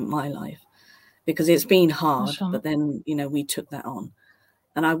achievement in my life, because it's been hard, but then, we took that on.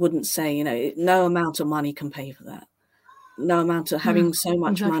 And I wouldn't say, no amount of money can pay for that. No amount of having so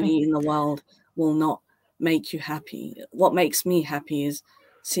much money in the world will not make you happy. What makes me happy is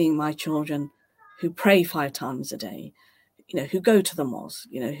seeing my children who pray 5 times a day, who go to the mosque,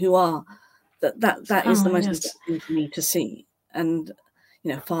 who are, that is the most important thing for me to see. And,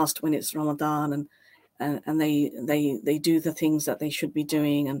 fast when it's Ramadan, and they do the things that they should be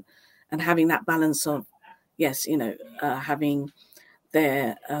doing, and having that balance of, yes, having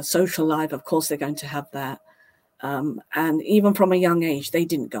their social life. Of course, they're going to have that. And even from a young age, they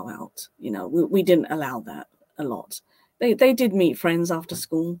didn't go out. We didn't allow that a lot. They did meet friends after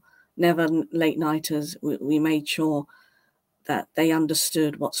school, never late nighters. We made sure that they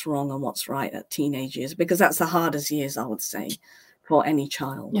understood what's wrong and what's right at teenage years, because that's the hardest years, I would say, for any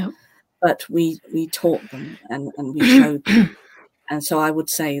child. Yeah. But we taught them and we showed them. And so I would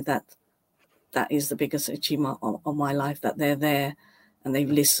say that is the biggest achievement of my life, that they're there and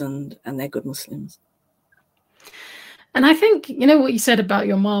they've listened and they're good Muslims. And I think, what you said about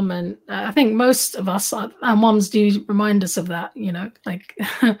your mom, and I think most of us, our moms do remind us of that, like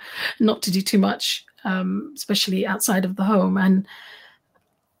not to do too much, especially outside of the home. And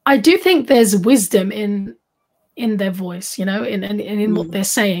I do think there's wisdom in their voice, in what they're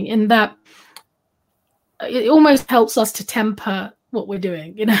saying, in that it almost helps us to temper what we're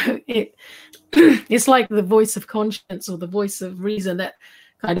doing. It's like the voice of conscience or the voice of reason that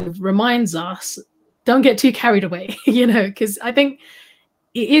kind of reminds us, don't get too carried away, because I think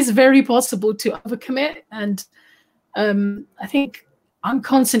it is very possible to overcommit. And I think I'm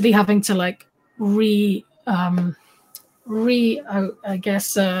constantly having to review.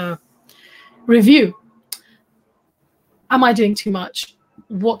 Am I doing too much?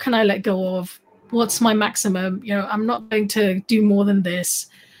 What can I let go of? What's my maximum? I'm not going to do more than this.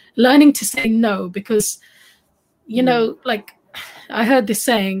 Learning to say no, because, like I heard this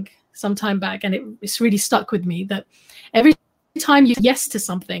saying some time back, and it's really stuck with me, that every time you say yes to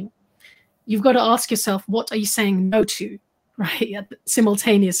something, you've got to ask yourself, what are you saying no to, right?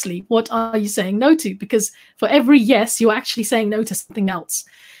 Simultaneously, what are you saying no to? Because for every yes, you're actually saying no to something else.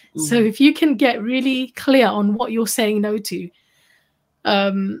 So if you can get really clear on what you're saying no to,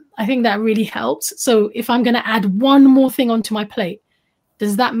 I think that really helps. So if I'm going to add one more thing onto my plate,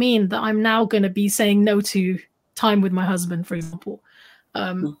 does that mean that I'm now going to be saying no to time with my husband, for example?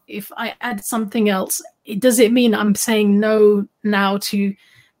 If I add something else, does it mean I'm saying no now to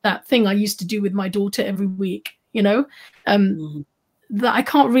that thing I used to do with my daughter every week, that I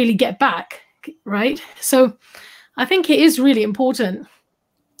can't really get back, right? So I think it is really important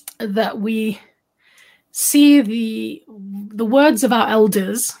that we see the words of our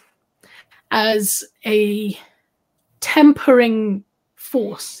elders as a tempering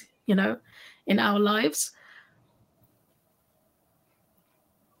force, in our lives.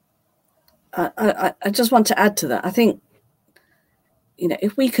 I just want to add to that. I think,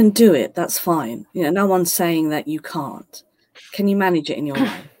 if we can do it, that's fine. No one's saying that you can't. Can you manage it in your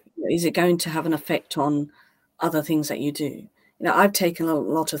life? Is it going to have an effect on other things that you do? I've taken a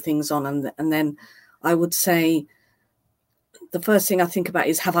lot of things on, and then I would say the first thing I think about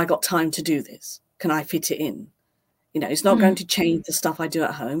is, have I got time to do this? Can I fit it in? It's not going to change the stuff I do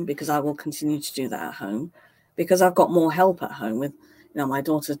at home, because I will continue to do that at home, because I've got more help at home with, my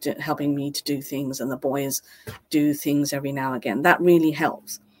daughter's helping me to do things, and the boys do things every now and again. That really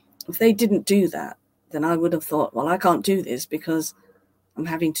helps. If they didn't do that, then I would have thought, well, I can't do this because I'm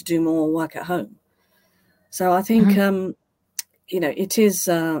having to do more work at home. So I think, it is,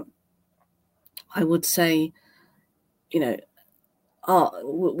 I would say,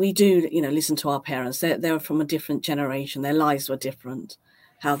 we do, listen to our parents. They're from a different generation. Their lives were different,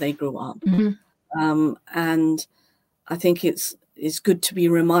 how they grew up. Mm-hmm. And I think it's good to be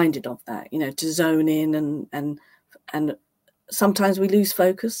reminded of that, to zone in and sometimes we lose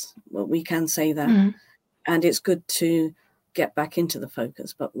focus. Well, we can say that. Mm-hmm. And it's good to get back into the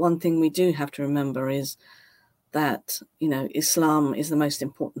focus. But one thing we do have to remember is that, Islam is the most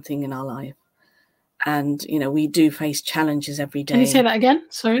important thing in our life. And, we do face challenges every day. Can you say that again?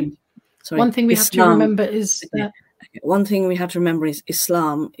 Sorry. One thing we have to remember is that... One thing we have to remember is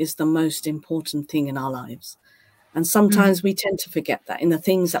Islam is the most important thing in our lives. And sometimes we tend to forget that in the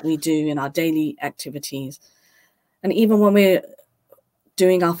things that we do in our daily activities. And even when we're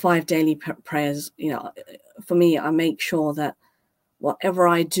doing our 5 daily prayers, for me, I make sure that whatever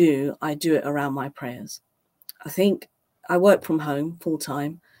I do it around my prayers. I think I work from home full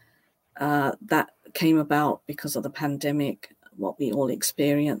time. That came about because of the pandemic, what we all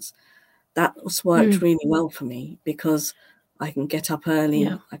experienced. That was worked really well for me because I can get up early.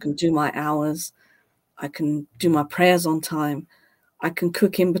 Yeah. I can do my hours. I can do my prayers on time. I can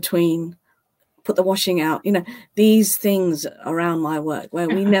cook in between, put the washing out, these things around my work where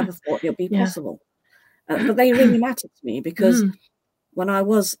we never thought it'd be possible. But they really mattered to me because when I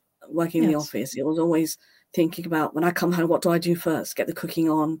was working in the office, it was always thinking about when I come home, what do I do first? Get the cooking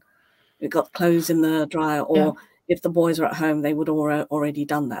on. We got clothes in the dryer, or if the boys are at home, they would already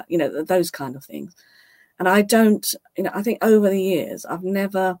done that, those kind of things. And I don't, I think over the years, I've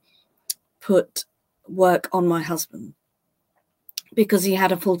never put work on my husband because he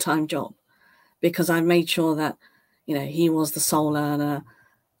had a full-time job, because I made sure that, he was the sole earner.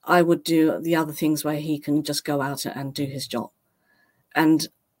 I would do the other things where he can just go out and do his job. And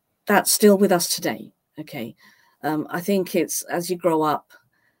that's still with us today. Okay. I think it's as you grow up,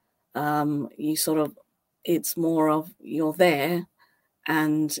 you sort of, it's more of you're there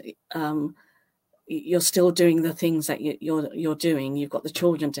and you're still doing the things that you're doing. You've got the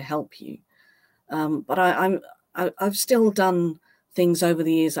children to help you. But I've still done things over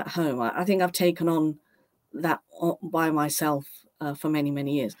the years at home. I think I've taken on that by myself for many,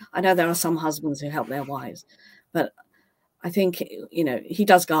 many years. I know there are some husbands who help their wives, but I think, he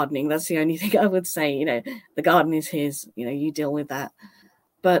does gardening. That's the only thing I would say, the garden is his, you deal with that.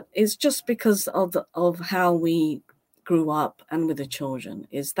 But it's just because of how we grew up and with the children,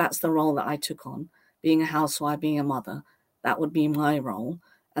 that's the role that I took on, being a housewife, being a mother. That would be my role.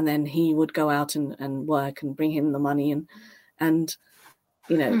 And then he would go out and work and bring in the money. And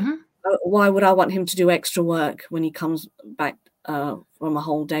why would I want him to do extra work when he comes back from a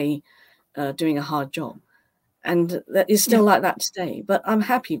whole day doing a hard job? And that is still like that today. But I'm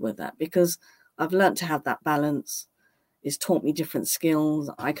happy with that because I've learned to have that balance. It's taught me different skills.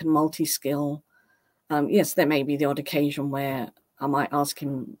 I can multi-skill. Yes, there may be the odd occasion where I might ask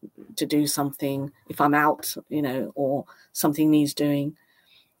him to do something if I'm out, or something needs doing.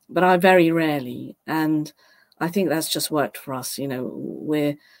 But I very rarely. And I think that's just worked for us.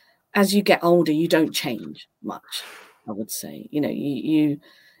 As you get older, you don't change much, I would say.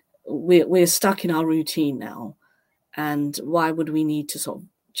 We're stuck in our routine now. And why would we need to sort of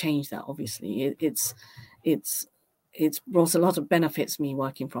change that? Obviously, it's brought a lot of benefits me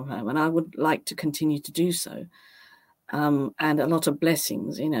working from home, and I would like to continue to do so. And a lot of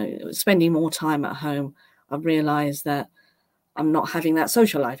blessings, spending more time at home. I've realized that I'm not having that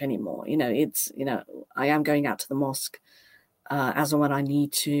social life anymore. I am going out to the mosque as and when I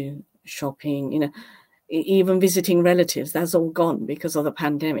need to, shopping, even visiting relatives. That's all gone because of the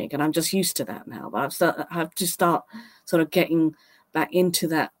pandemic. And I'm just used to that now. But I have to start sort of getting back into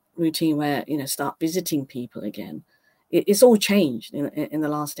that routine where, start visiting people again. It's all changed in the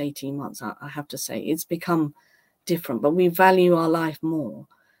last 18 months, I have to say. It's become different, but we value our life more.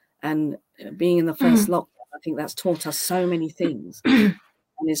 And being in the first lockdown, I think that's taught us so many things. And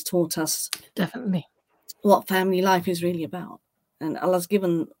it's taught us definitely what family life is really about. And Allah's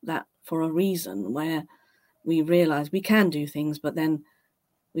given that for a reason, where we realize we can do things, but then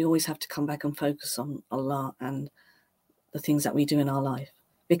we always have to come back and focus on Allah and the things that we do in our life.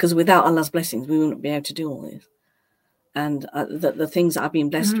 Because without Allah's blessings, we wouldn't be able to do all this. And the things that I've been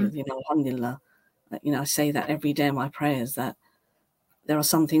blessed with, alhamdulillah, I say that every day in my prayers, that there are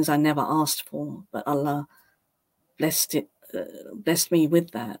some things I never asked for, but Allah blessed me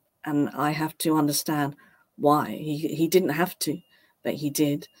with that. And I have to understand why. He didn't have to, but he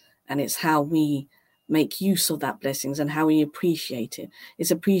did. And it's how we make use of that blessings and how we appreciate it.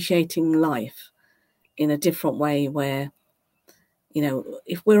 It's appreciating life in a different way where,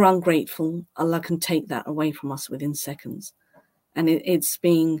 if we're ungrateful, Allah can take that away from us within seconds. And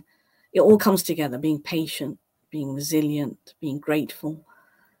it all comes together, being patient, being resilient, being grateful.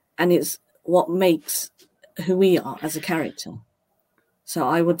 And it's what makes who we are as a character. So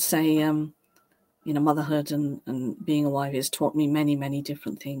I would say, motherhood and being a wife has taught me many, many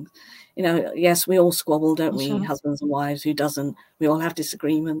different things. Yes, we all squabble, don't we? Sure. Husbands and wives, who doesn't? We all have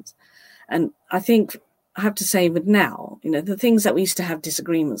disagreements. And I think I have to say with now, the things that we used to have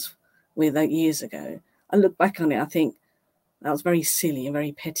disagreements with years ago, I look back on it, I think that was very silly and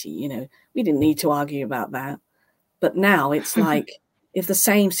very petty. We didn't need to argue about that. But now it's like, if the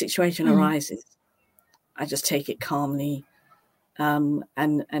same situation arises, I just take it calmly, and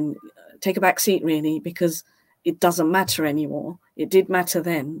take a back seat, really, because it doesn't matter anymore. It did matter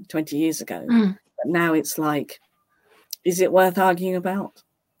then, 20 years ago. But now it's like, is it worth arguing about?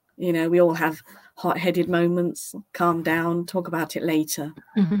 We all have hot-headed moments. Calm down, talk about it later.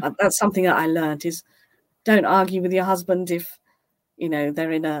 That's something that I learned, is don't argue with your husband if,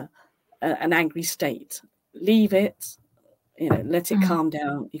 they're in an angry state. Leave it, let it calm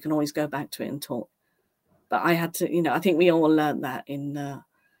down. You can always go back to it and talk. But I had to, I think we all learned that in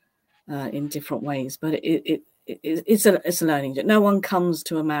different ways. But it's a learning. No one comes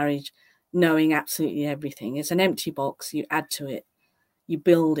to a marriage knowing absolutely everything. It's an empty box. You add to it, you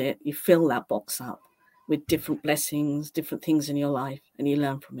build it, you fill that box up with different blessings, different things in your life, and you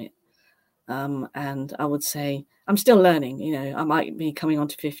learn from it. And I would say I'm still learning. I might be coming on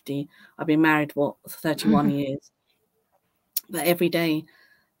to 50. I've been married, 31 years. But every day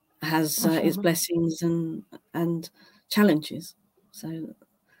has its blessings and challenges. So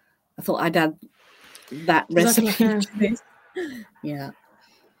I thought I'd add that recipe to this. Yeah.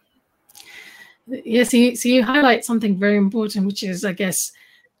 Yes, so you highlight something very important, which is, I guess,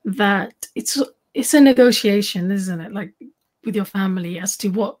 that it's a negotiation, isn't it? Like with your family, as to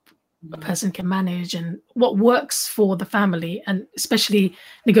what a person can manage and what works for the family, and especially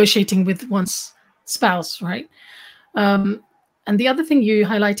negotiating with one's spouse, right? And the other thing you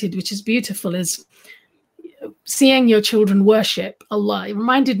highlighted, which is beautiful, is seeing your children worship Allah. It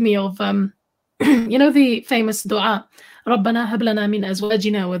reminded me of, the famous dua, رَبَّنَا هَبْ لَنَا مِنْ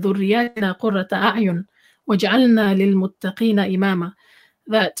أَزْوَاجِنَا وَذُرِّيَّاتِنَا قُرَّةَ أَعْيُنٍ وَاجْعَلْنَا لِلْمُتَّقِينَ إِمَامًا.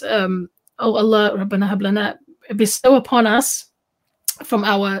 That, oh Allah, رَبَّنَا هَبْ لَنَا, bestow upon us from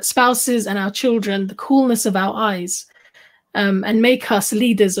our spouses and our children the coolness of our eyes, and make us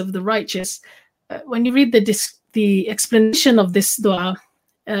leaders of the righteous. When you read the explanation of this dua,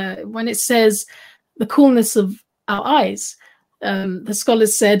 when it says the coolness of our eyes, the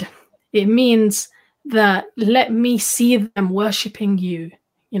scholars said it means that let me see them worshipping you.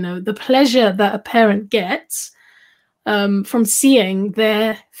 The pleasure that a parent gets from seeing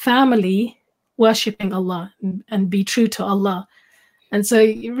their family worshipping Allah and be true to Allah. And so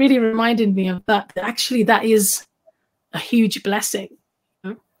it really reminded me of that. Actually, that is a huge blessing.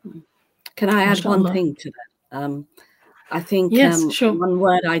 Can I add one thing to that? I think sure. One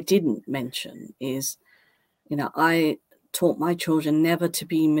word I didn't mention is, I taught my children never to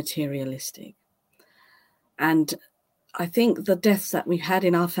be materialistic. And I think the deaths that we've had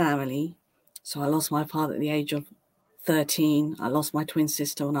in our family, so I lost my father at the age of 13. I lost my twin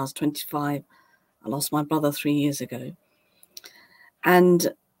sister when I was 25. I lost my brother 3 years ago.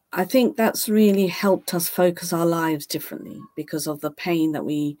 And I think that's really helped us focus our lives differently because of the pain that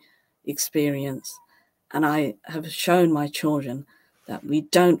we experience. And I have shown my children that we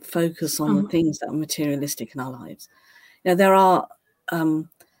don't focus on the things that are materialistic in our lives. There are,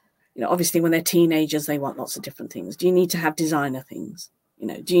 obviously when they're teenagers, they want lots of different things. Do you need to have designer things?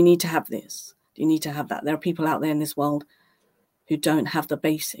 Do you need to have this? Do you need to have that? There are people out there in this world who don't have the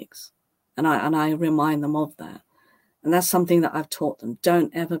basics. And I remind them of that. And that's something that I've taught them.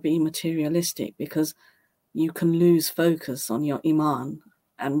 Don't ever be materialistic, because you can lose focus on your iman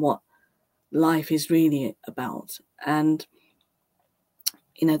and what life is really about. And,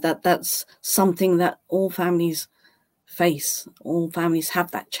 that's something that all families face. All families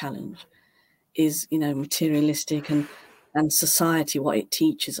have that challenge, is, materialistic and society, what it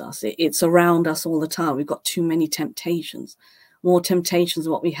teaches us. It's around us all the time. We've got too many temptations, more temptations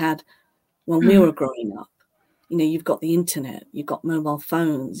than what we had when we were growing up. You've got the internet, you've got mobile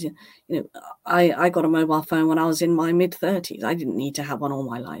phones. I got a mobile phone when I was in my mid-30s. I didn't need to have one all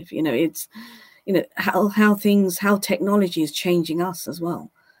my life. It's, how technology is changing us as well.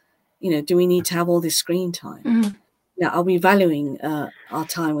 Do we need to have all this screen time? Are we valuing our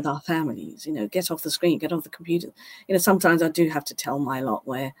time with our families? Get off the screen, get off the computer. Sometimes I do have to tell my lot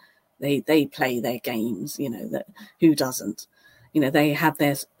where they play their games, that who doesn't? They have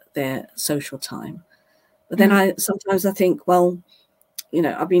their social time. But then sometimes I think, well,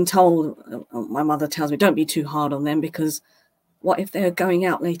 I've been told, my mother tells me, don't be too hard on them, because what if they're going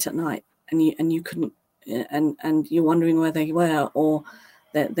out late at night and you couldn't and you're wondering where they were, or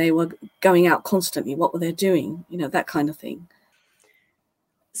that they were going out constantly. What were they doing? That kind of thing.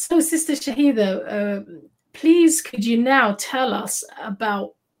 So, Sister Shahida, please could you now tell us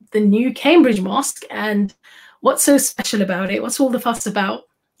about the new Cambridge Mosque and what's so special about it? What's all the fuss about?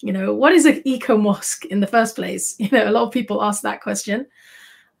 What is an eco mosque in the first place? A lot of people ask that question.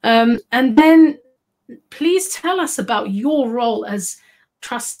 And then please tell us about your role as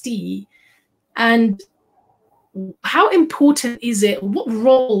trustee and how important is it? What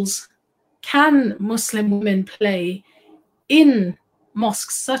roles can Muslim women play in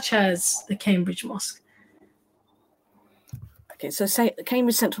mosques such as the Cambridge Mosque? Okay, so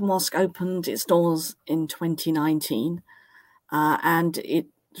Cambridge Central Mosque opened its doors in 2019, and it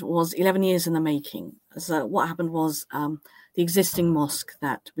was 11 years in the making. So what happened was the existing mosque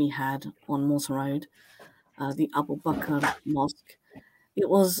that we had on Mawson Road, the Abu Bakr Mosque, it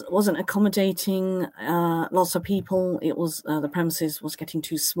wasn't accommodating lots of people. It was the premises was getting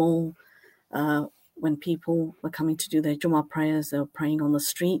too small. When people were coming to do their Jummah prayers, they were praying on the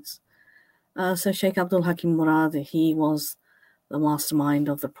streets. So Sheikh Abdul Hakim Murad, he was the mastermind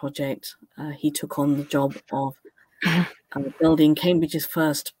of the project. He took on the job of building Cambridge's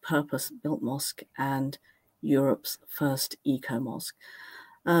first purpose-built mosque and Europe's first eco-mosque.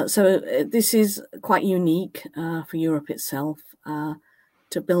 So this is quite unique for Europe itself.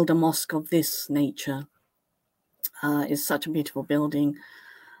 To build a mosque of this nature is such a beautiful building.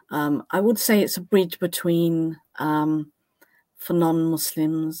 I would say it's a bridge between, for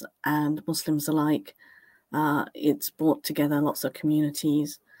non-Muslims and Muslims alike. It's brought together lots of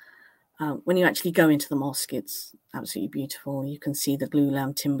communities. When you actually go into the mosque, it's absolutely beautiful. You can see the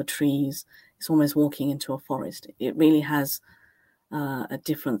glulam timber trees. It's almost walking into a forest. It really has a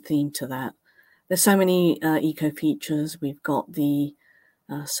different theme to that. There's so many eco features. We've got the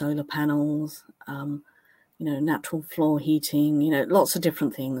solar panels, natural floor heating, lots of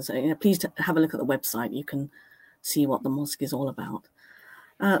different things. Please have a look at the website. You can see what the mosque is all about.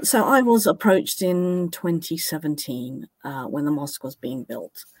 So I was approached in 2017 when the mosque was being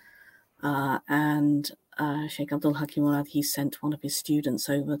built. And Sheikh Abdul Hakim Murad, he sent one of his students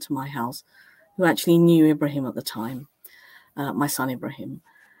over to my house who actually knew Ibrahim at the time, my son Ibrahim.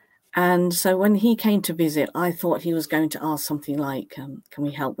 And so when he came to visit, I thought he was going to ask something like, can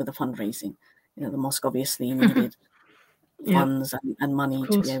we help with the fundraising? The mosque obviously needed funds and money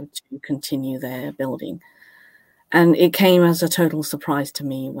to be able to continue their building. And it came as a total surprise to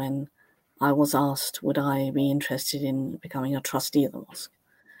me when I was asked, would I be interested in becoming a trustee of the mosque?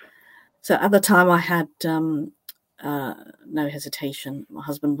 So at the time I had no hesitation. My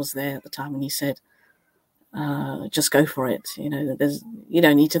husband was there at the time and he said, just go for it. You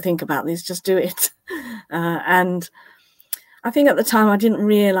don't need to think about this, just do it. And I think at the time I didn't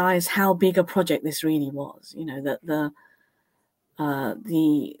realize how big a project this really was, that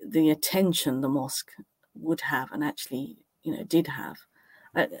the attention the mosque would have and actually, did have.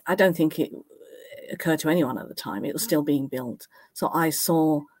 I don't think it occurred to anyone at the time. It was still being built. So I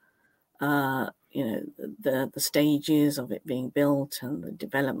saw, the stages of it being built and the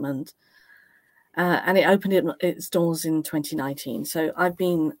development. And it opened its doors in 2019. So I've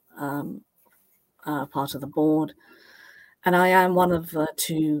been part of the board, and I am one of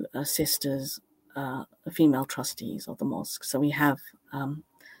two sisters, female trustees of the mosque. So we have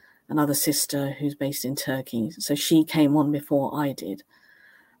another sister who's based in Turkey. So she came on before I did.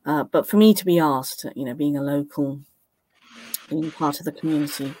 But for me to be asked, being a local, being part of the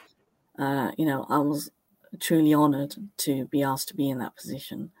community, I was truly honoured to be asked to be in that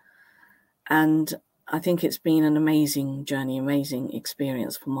position. And I think it's been an amazing journey, amazing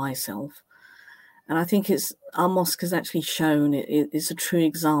experience for myself. And I think our mosque has actually shown it's a true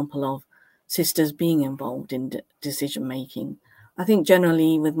example of sisters being involved in decision making. I think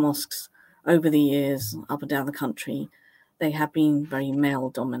generally with mosques over the years, up and down the country, they have been very male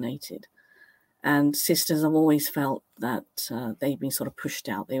dominated. And sisters have always felt that they've been sort of pushed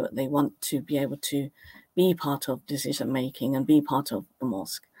out. They want to be able to be part of decision making and be part of the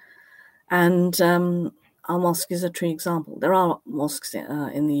mosque. And our mosque is a true example. There are mosques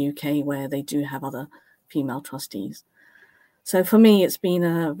in the UK where they do have other female trustees. So for me, it's been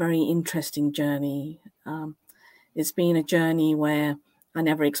a very interesting journey. It's been a journey where I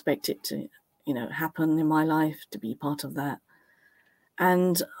never expected to, happen in my life, to be part of that.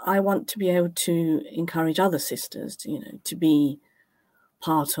 And I want to be able to encourage other sisters, to be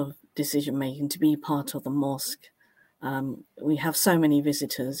part of decision making, to be part of the mosque. We have so many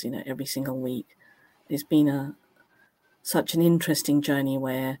visitors, every single week. It's been such an interesting journey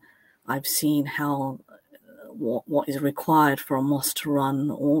where I've seen how what is required for a mosque to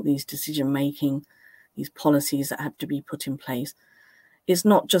run, all these decision-making these policies that have to be put in place. It's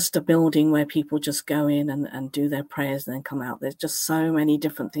not just a building where people just go in and do their prayers and then come out. There's just so many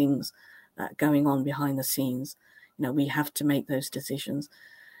different things that are going on behind the scenes. You know, we have to make those decisions.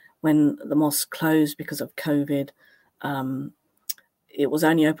 When the mosque closed because of COVID, it was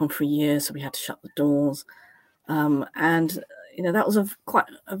only open for a year, so we had to shut the doors. And, you know, that was quite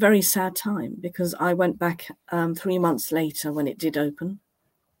a very sad time, because I went back 3 months later when it did open.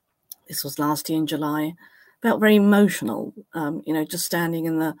 This was last year in July. Felt very emotional, you know, just standing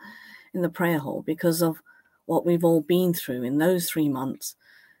in the prayer hall because of what we've all been through in those 3 months.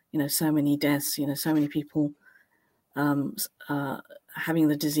 You know, so many deaths, you know, so many people having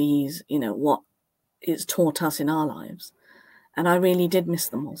the disease, you know, what it's taught us in our lives. And I really did miss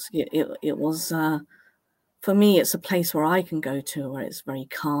the mosque. It was, for me, it's a place where I can go to, where it's very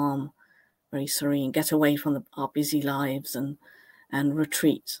calm, very serene, get away from our busy lives and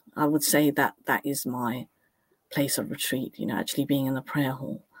retreat. I would say that is my place of retreat, you know, actually being in the prayer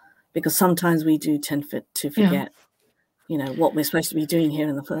hall, because sometimes we do tend to forget, you know, what we're supposed to be doing here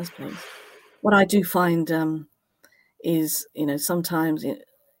in the first place. What I do find is, you know, sometimes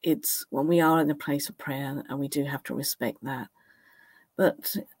it's when we are in the place of prayer, and we do have to respect that.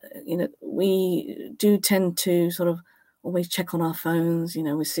 But, you know, we do tend to sort of always check on our phones. You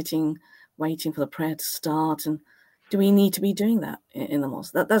know, we're sitting, waiting for the prayer to start. And do we need to be doing that in the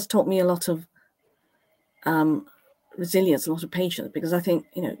mosque? That's taught me a lot of resilience, a lot of patience, because I think,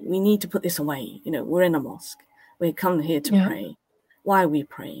 you know, we need to put this away. You know, we're in a mosque. We come here to pray. Why are we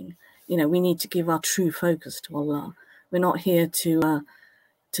praying? You know, we need to give our true focus to Allah. We're not here to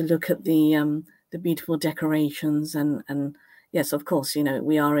look at the beautiful decorations and yes, of course, you know,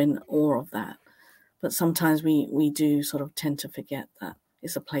 we are in awe of that. But sometimes we do sort of tend to forget that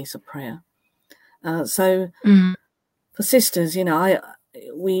it's a place of prayer. So for sisters, you know,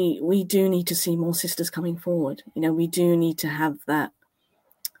 we do need to see more sisters coming forward. You know, we do need to have that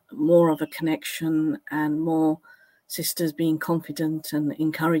more of a connection and more sisters being confident and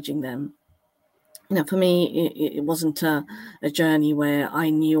encouraging them. You know, for me, it wasn't a journey where I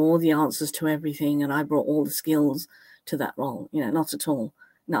knew all the answers to everything and I brought all the skills to that role. You know, not at all.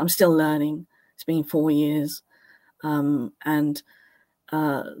 You know, I'm still learning. It's been 4 years. And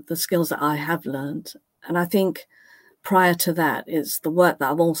the skills that I have learned. And I think prior to that, it's the work that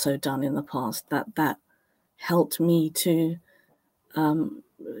I've also done in the past that helped me to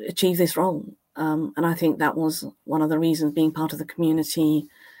achieve this role. And I think that was one of the reasons, being part of the community.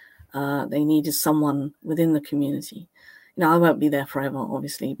 They needed someone within the community. You know, I won't be there forever,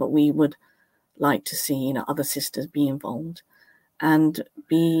 obviously, but we would like to see, you know, other sisters be involved and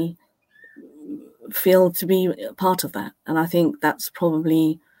feel to be part of that. And I think that's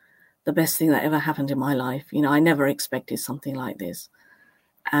probably the best thing that ever happened in my life. You know, I never expected something like this.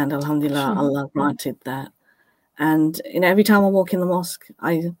 And alhamdulillah, Allah granted that. And, you know, every time I walk in the mosque,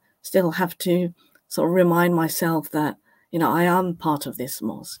 I still have to sort of remind myself that, you know, I am part of this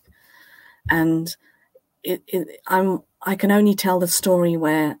mosque. And I can only tell the story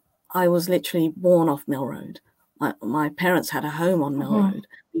where I was literally born off Mill Road. My parents had a home on Mill Road.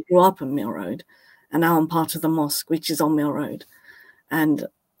 We grew up on Mill Road. And now I'm part of the mosque, which is on Mill Road. And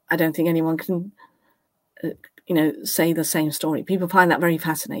I don't think anyone can, you know, say the same story. People find that very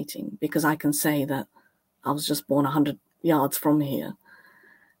fascinating, because I can say that I was just born 100 yards from here.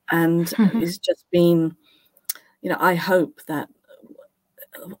 And it's just been, you know, I hope that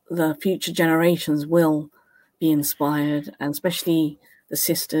the future generations will be inspired, and especially the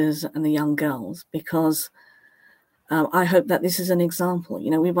sisters and the young girls, because I hope that this is an example. You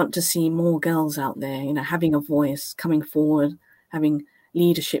know, we want to see more girls out there, you know, having a voice, coming forward, having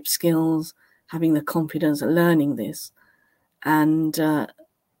leadership skills, having the confidence, learning this. And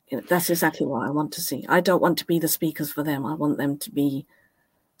you know, that's exactly what I want to see. I don't want to be the speakers for them. I want them to be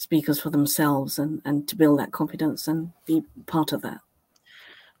speakers for themselves and to build that confidence and be part of that.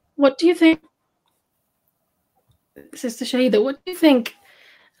 What do you think, Sister Shahida, what do you think,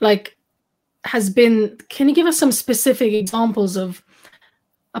 like, can you give us some specific examples of,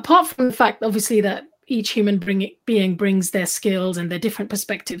 apart from the fact, obviously, that each human being brings their skills and their different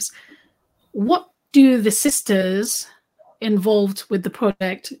perspectives, what do the sisters involved with the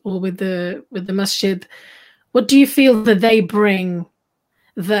project or with the masjid, what do you feel that they bring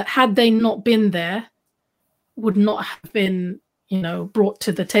that, had they not been there, would not have been, you know, brought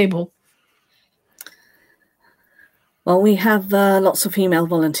to the table? Well, we have lots of female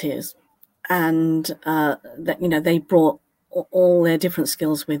volunteers, and that, you know, they brought all their different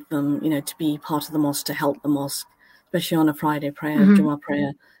skills with them, you know, to be part of the mosque, to help the mosque, especially on a Friday prayer, Jummah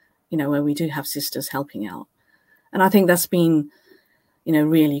prayer, you know, where we do have sisters helping out. And I think that's been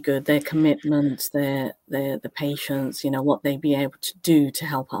really good. Their commitment, their patience, what they be able to do to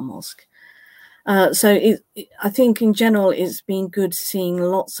help our mosque. So I think in general, it's been good seeing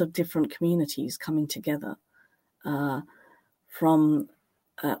lots of different communities coming together from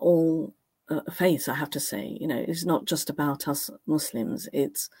all faiths, I have to say. It's not just about us Muslims.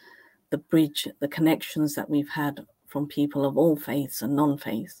 It's the bridge, the connections that we've had from people of all faiths and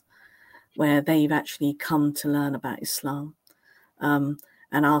non-faiths, where they've actually come to learn about Islam. And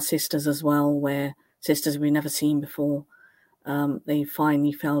our sisters as well, where sisters we've never seen before, they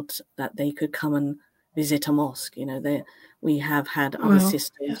finally felt that they could come and visit a mosque. We have had other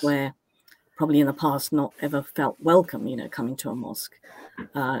sisters where probably in the past not ever felt welcome, coming to a mosque.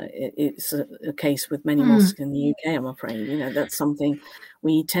 It's a case with many mosques in the UK, I'm afraid. That's something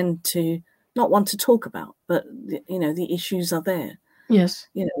we tend to not want to talk about, but, the issues are there. Yes.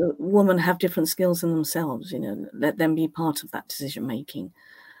 Women have different skills in themselves, let them be part of that decision making,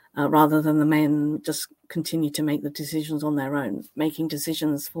 rather than the men just continue to make the decisions on their own, making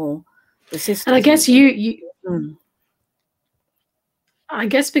decisions for the sisters. And I guess I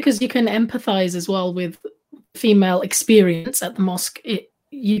guess because you can empathize as well with female experience at the mosque,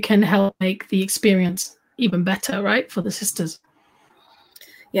 you can help make the experience even better, right, for the sisters.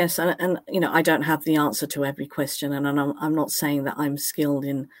 Yes, and I don't have the answer to every question, and I'm not saying that I'm skilled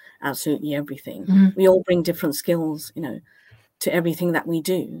in absolutely everything. Mm-hmm. We all bring different skills, to everything that we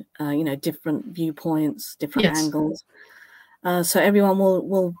do. Different viewpoints, different angles. So everyone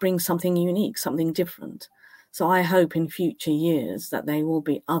will bring something unique, something different. So I hope in future years that there will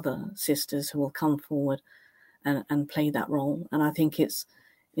be other sisters who will come forward and play that role. And I think it's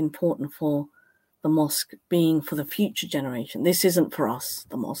important for the mosque being for the future generation. This isn't for us,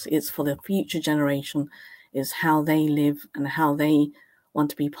 the mosque. It's for the future generation, is how they live and how they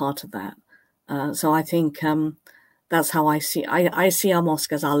want to be part of that. So I think that's how I see. I see our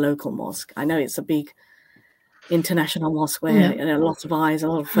mosque as our local mosque. I know it's a big international mosque where a lot of eyes, a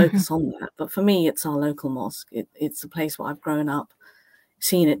lot of focus on that. But for me, it's our local mosque. It's a place where I've grown up,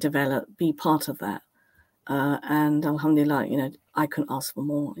 seen it develop, be part of that. And alhamdulillah, I couldn't ask for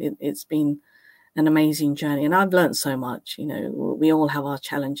more. It's been an amazing journey. And I've learned so much. We all have our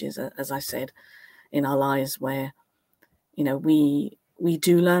challenges, as I said, in our lives where, we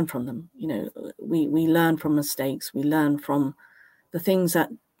do learn from them. We learn from mistakes. We learn from the things that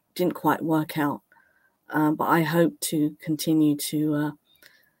didn't quite work out. But I hope to continue to,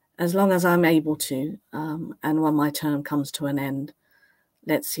 as long as I'm able to, and when my term comes to an end,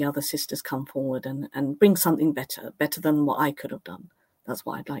 let's see other sisters come forward and bring something better than what I could have done. That's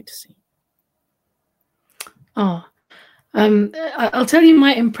what I'd like to see. I'll tell you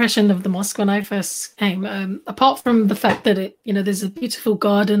my impression of the mosque when I first came. Apart from the fact that there's a beautiful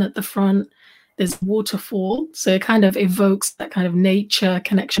garden at the front, there's a waterfall, so it kind of evokes that kind of nature,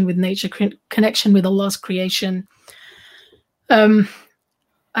 connection with nature, connection with Allah's creation.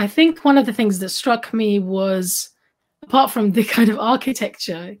 I think one of the things that struck me was, apart from the kind of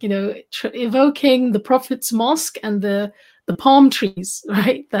architecture, evoking the Prophet's mosque and the palm trees,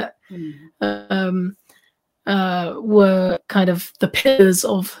 right, that were kind of the pillars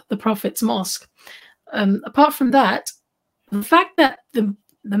of the Prophet's mosque. Apart from that, the fact that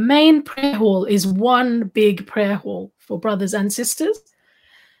the main prayer hall is one big prayer hall for brothers and sisters,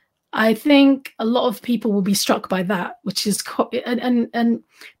 I think a lot of people will be struck by that, which is and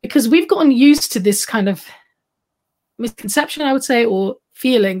because we've gotten used to this kind of misconception, I would say, or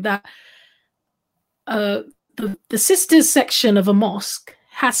feeling that the sisters section of a mosque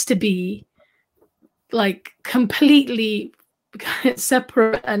has to be like completely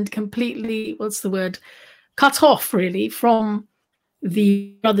separate and completely, cut off really from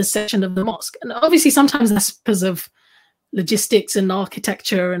the other section of the mosque. And obviously sometimes that's because of logistics and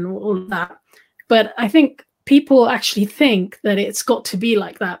architecture and all of that. But I think people actually think that it's got to be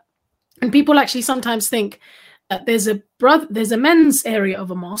like that. And people actually sometimes think that there's a men's area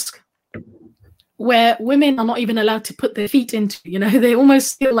of a mosque where women are not even allowed to put their feet into, they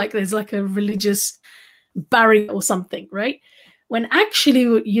almost feel like there's like a religious barrier or something, right? When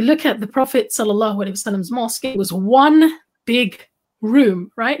actually you look at the Prophet sallallahu alaihi wasallam's mosque, it was one big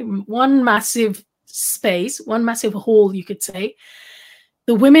room, right? One massive space, one massive hall, you could say.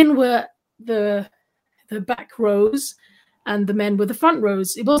 The women were the back rows and the men were the front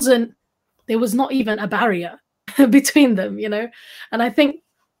rows. There was not even a barrier between them, And I think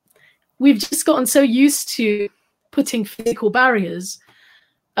we've just gotten so used to putting physical barriers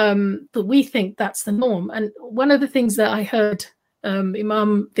that we think that's the norm. And one of the things that I heard the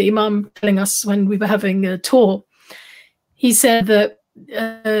Imam telling us when we were having a tour, he said that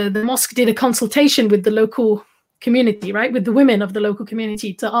the mosque did a consultation with the local community, right, with the women of the local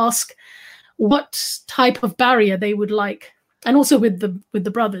community, to ask what type of barrier they would like, and also with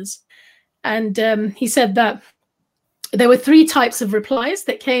the brothers. And he said that there were 3 types of replies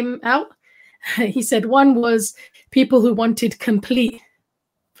that came out. He said one was people who wanted a complete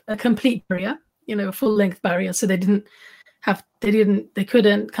barrier, a full length barrier, so they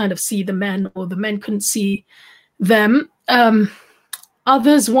couldn't kind of see the men, or the men couldn't see them.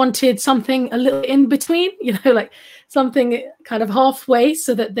 Others wanted something a little in between, like something kind of halfway,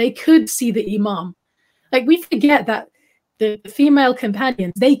 so that they could see the imam. Like, we forget that the female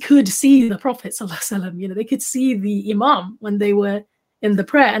companions, they could see the Prophet sallallahu alaihi wasallam, they could see the imam when they were in the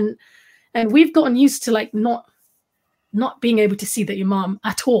prayer, and we've gotten used to like not being able to see the imam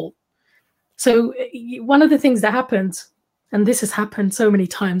at all. So one of the things that happens, and this has happened so many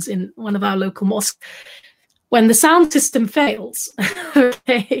times in one of our local mosques, when the sound system fails,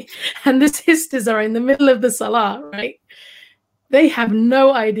 okay, and the sisters are in the middle of the salah, right, they have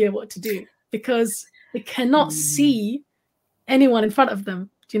no idea what to do, because they cannot see anyone in front of them.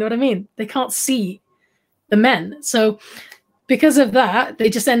 Do you know what I mean? They can't see the men. So because of that, they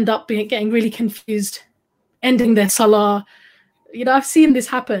just end up getting really confused, ending their salah. I've seen this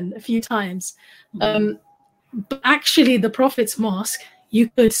happen a few times. But actually, the Prophet's mosque, you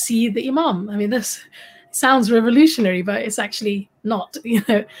could see the imam. I mean, this sounds revolutionary, but it's actually not,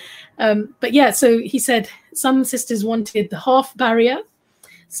 But yeah, so he said some sisters wanted the half barrier,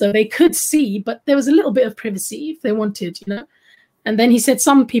 so they could see, but there was a little bit of privacy if they wanted, And then he said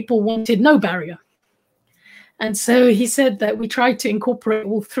some people wanted no barrier. And so he said that we tried to incorporate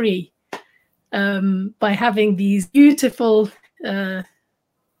all 3 by having these beautiful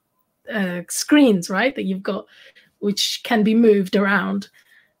screens, right, that you've got, which can be moved around.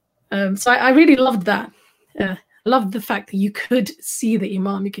 So I really loved that. I loved the fact that you could see the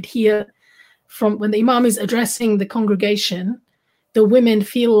imam, you could hear from when the imam is addressing the congregation, the women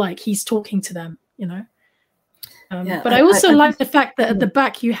feel like he's talking to them, But I also like the fact that at the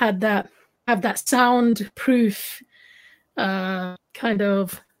back you have that soundproof kind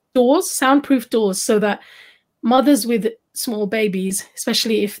of soundproof doors, so that mothers with small babies,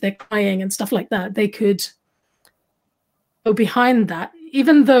 especially if they're crying and stuff like that, they could go behind that,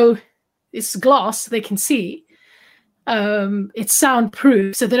 even though it's glass, they can see. It's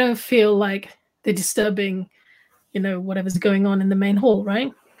soundproof, so they don't feel like they're disturbing, whatever's going on in the main hall,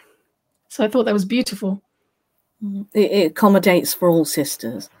 right? So I thought that was beautiful. It accommodates for all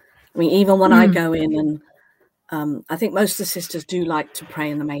sisters. I mean, even when I go in, and I think most of the sisters do like to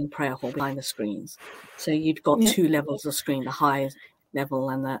pray in the main prayer hall behind the screens. So you've got 2 levels of screen, the high level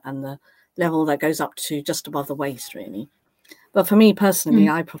and the level that goes up to just above the waist, really. But for me personally,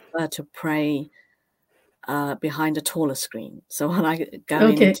 I prefer to pray behind a taller screen. So when I go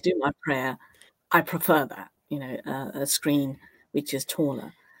in to do my prayer, I prefer that, a screen which is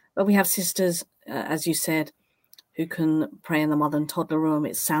taller. But we have sisters, as you said, who can pray in the mother and toddler room.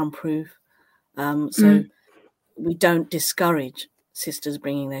 It's soundproof. So we don't discourage sisters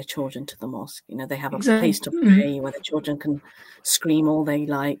bringing their children to the mosque. They have a place to pray where the children can scream all they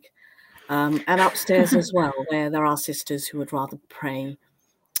like. And upstairs as well, where there are sisters who would rather pray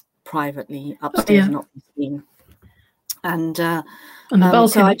privately upstairs, not be seen. And so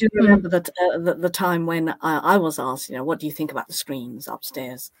I do remember that the time when I was asked, what do you think about the screens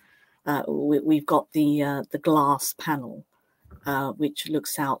upstairs? We've got the glass panel, which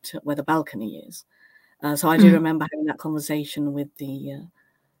looks out where the balcony is. So I do remember having that conversation with the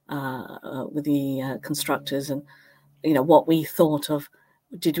constructors, and what we thought of.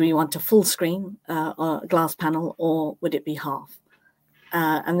 Did we want a full screen glass panel, or would it be half?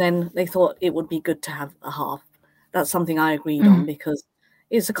 And then they thought it would be good to have a half. That's something I agreed on, because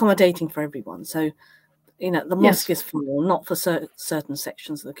it's accommodating for everyone. So, the mosque is full, not for certain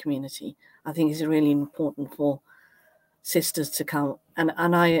sections of the community. I think it's really important for sisters to come. And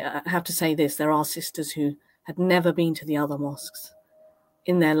I have to say this, there are sisters who had never been to the other mosques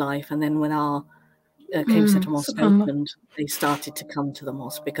in their life. And then when our Cambridge Central Mosque opened, they started to come to the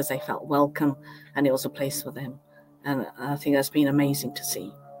mosque because they felt welcome and it was a place for them. And I think that's been amazing to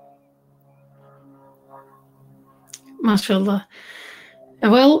see. MashaAllah.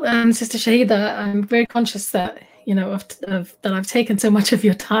 Well, Sister Shahida, I'm very conscious that, that I've taken so much of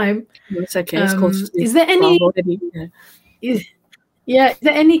your time. It's okay. Is there any... Is there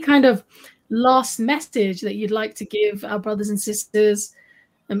any kind of last message that you'd like to give our brothers and sisters,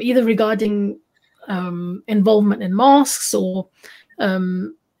 either regarding involvement in mosques or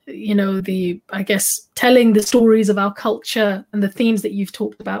telling the stories of our culture and the themes that you've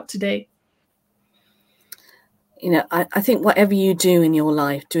talked about today? I think whatever you do in your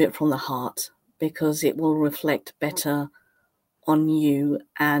life, do it from the heart, because it will reflect better on you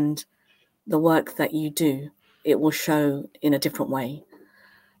and the work that you do. It will show in a different way.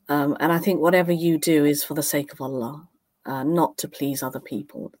 And I think whatever you do is for the sake of Allah, not to please other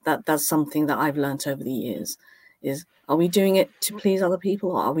people. That's something that I've learned over the years, is, are we doing it to please other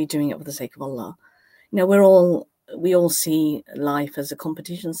people, or are we doing it for the sake of Allah? You know, we all see life as a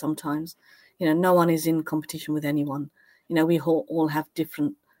competition sometimes. You know, no one is in competition with anyone. You know, we all have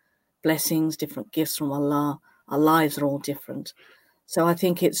different blessings, different gifts from Allah. Our lives are all different. So I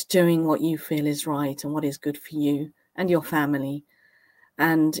think it's doing what you feel is right and what is good for you and your family.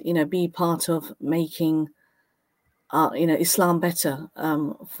 And, you know, be part of making, you know, Islam better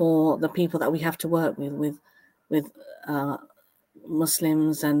for the people that we have to work with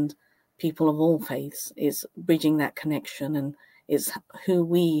Muslims and people of all faiths. It's bridging that connection, and it's who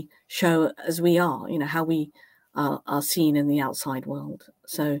we show as we are, you know, how we are seen in the outside world.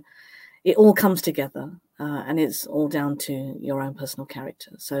 So it all comes together, and it's all down to your own personal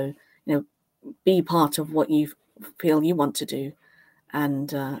character. So, you know, be part of what you feel you want to do,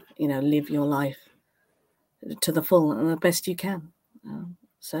 and, you know, live your life to the full and the best you can.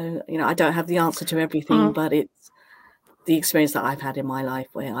 So, you know, I don't have the answer to everything, but it's the experience that I've had in my life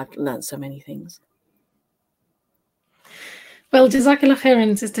where I've learned so many things. Well, Jazakallah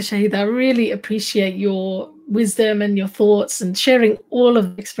khairan, Sister Shahida. I really appreciate your wisdom and your thoughts and sharing all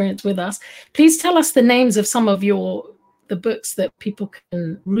of the experience with us. Please tell us the names of some of the books that people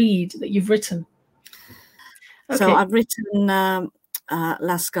can read that you've written. Okay. So I've written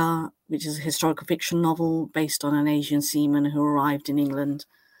Lascar, which is a historical fiction novel based on an Asian seaman who arrived in England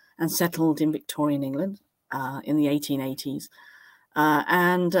and settled in Victorian England in the 1880s.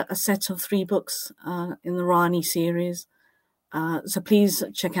 And a set of 3 books in the Rani series. So please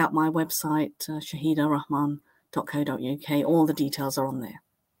check out my website, shahidarahman.co.uk. All the details are on there.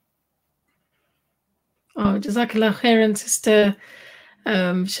 Oh, Jazakallah khairan, Sister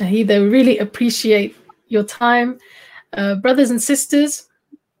Shahida. Really appreciate your time. Brothers and sisters,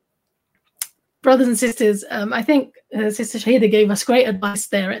 I think Sister Shahida gave us great advice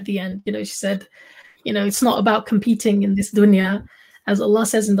there at the end. You know, she said, you know, it's not about competing in this dunya. As Allah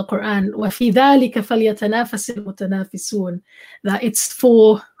says in the Quran, وَفِي ذَلِكَ فَلْيَتَنَافَسِ الْمُتَنَافِسُونَ, that it's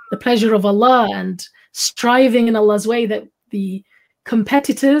for the pleasure of Allah and striving in Allah's way that the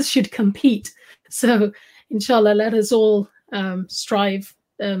competitors should compete. So, inshallah, let us all strive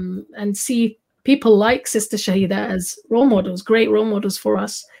and see people like Sister Shahida as role models, great role models for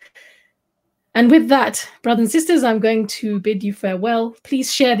us. And with that, brothers and sisters, I'm going to bid you farewell.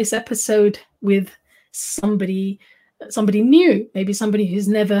 Please share this episode with somebody new, maybe somebody who's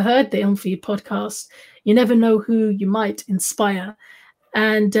never heard the Ilm Feed podcast. You never know who you might inspire.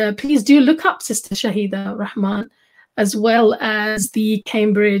 And please do look up Sister Shahida Rahman, as well as the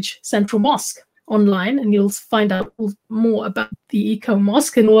Cambridge Central Mosque online, and you'll find out more about the Eco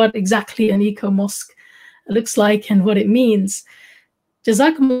Mosque and what exactly an Eco Mosque looks like and what it means.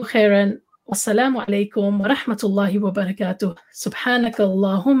 Jazakumullah khairan. Wassalamu alaikum wa rahmatullahi wa barakatuh. Subhanaka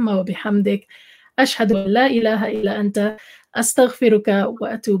Allahumma wa bihamdik. أشهد أن لا إله إلا أنت أستغفرك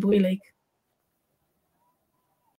وأتوب إليك.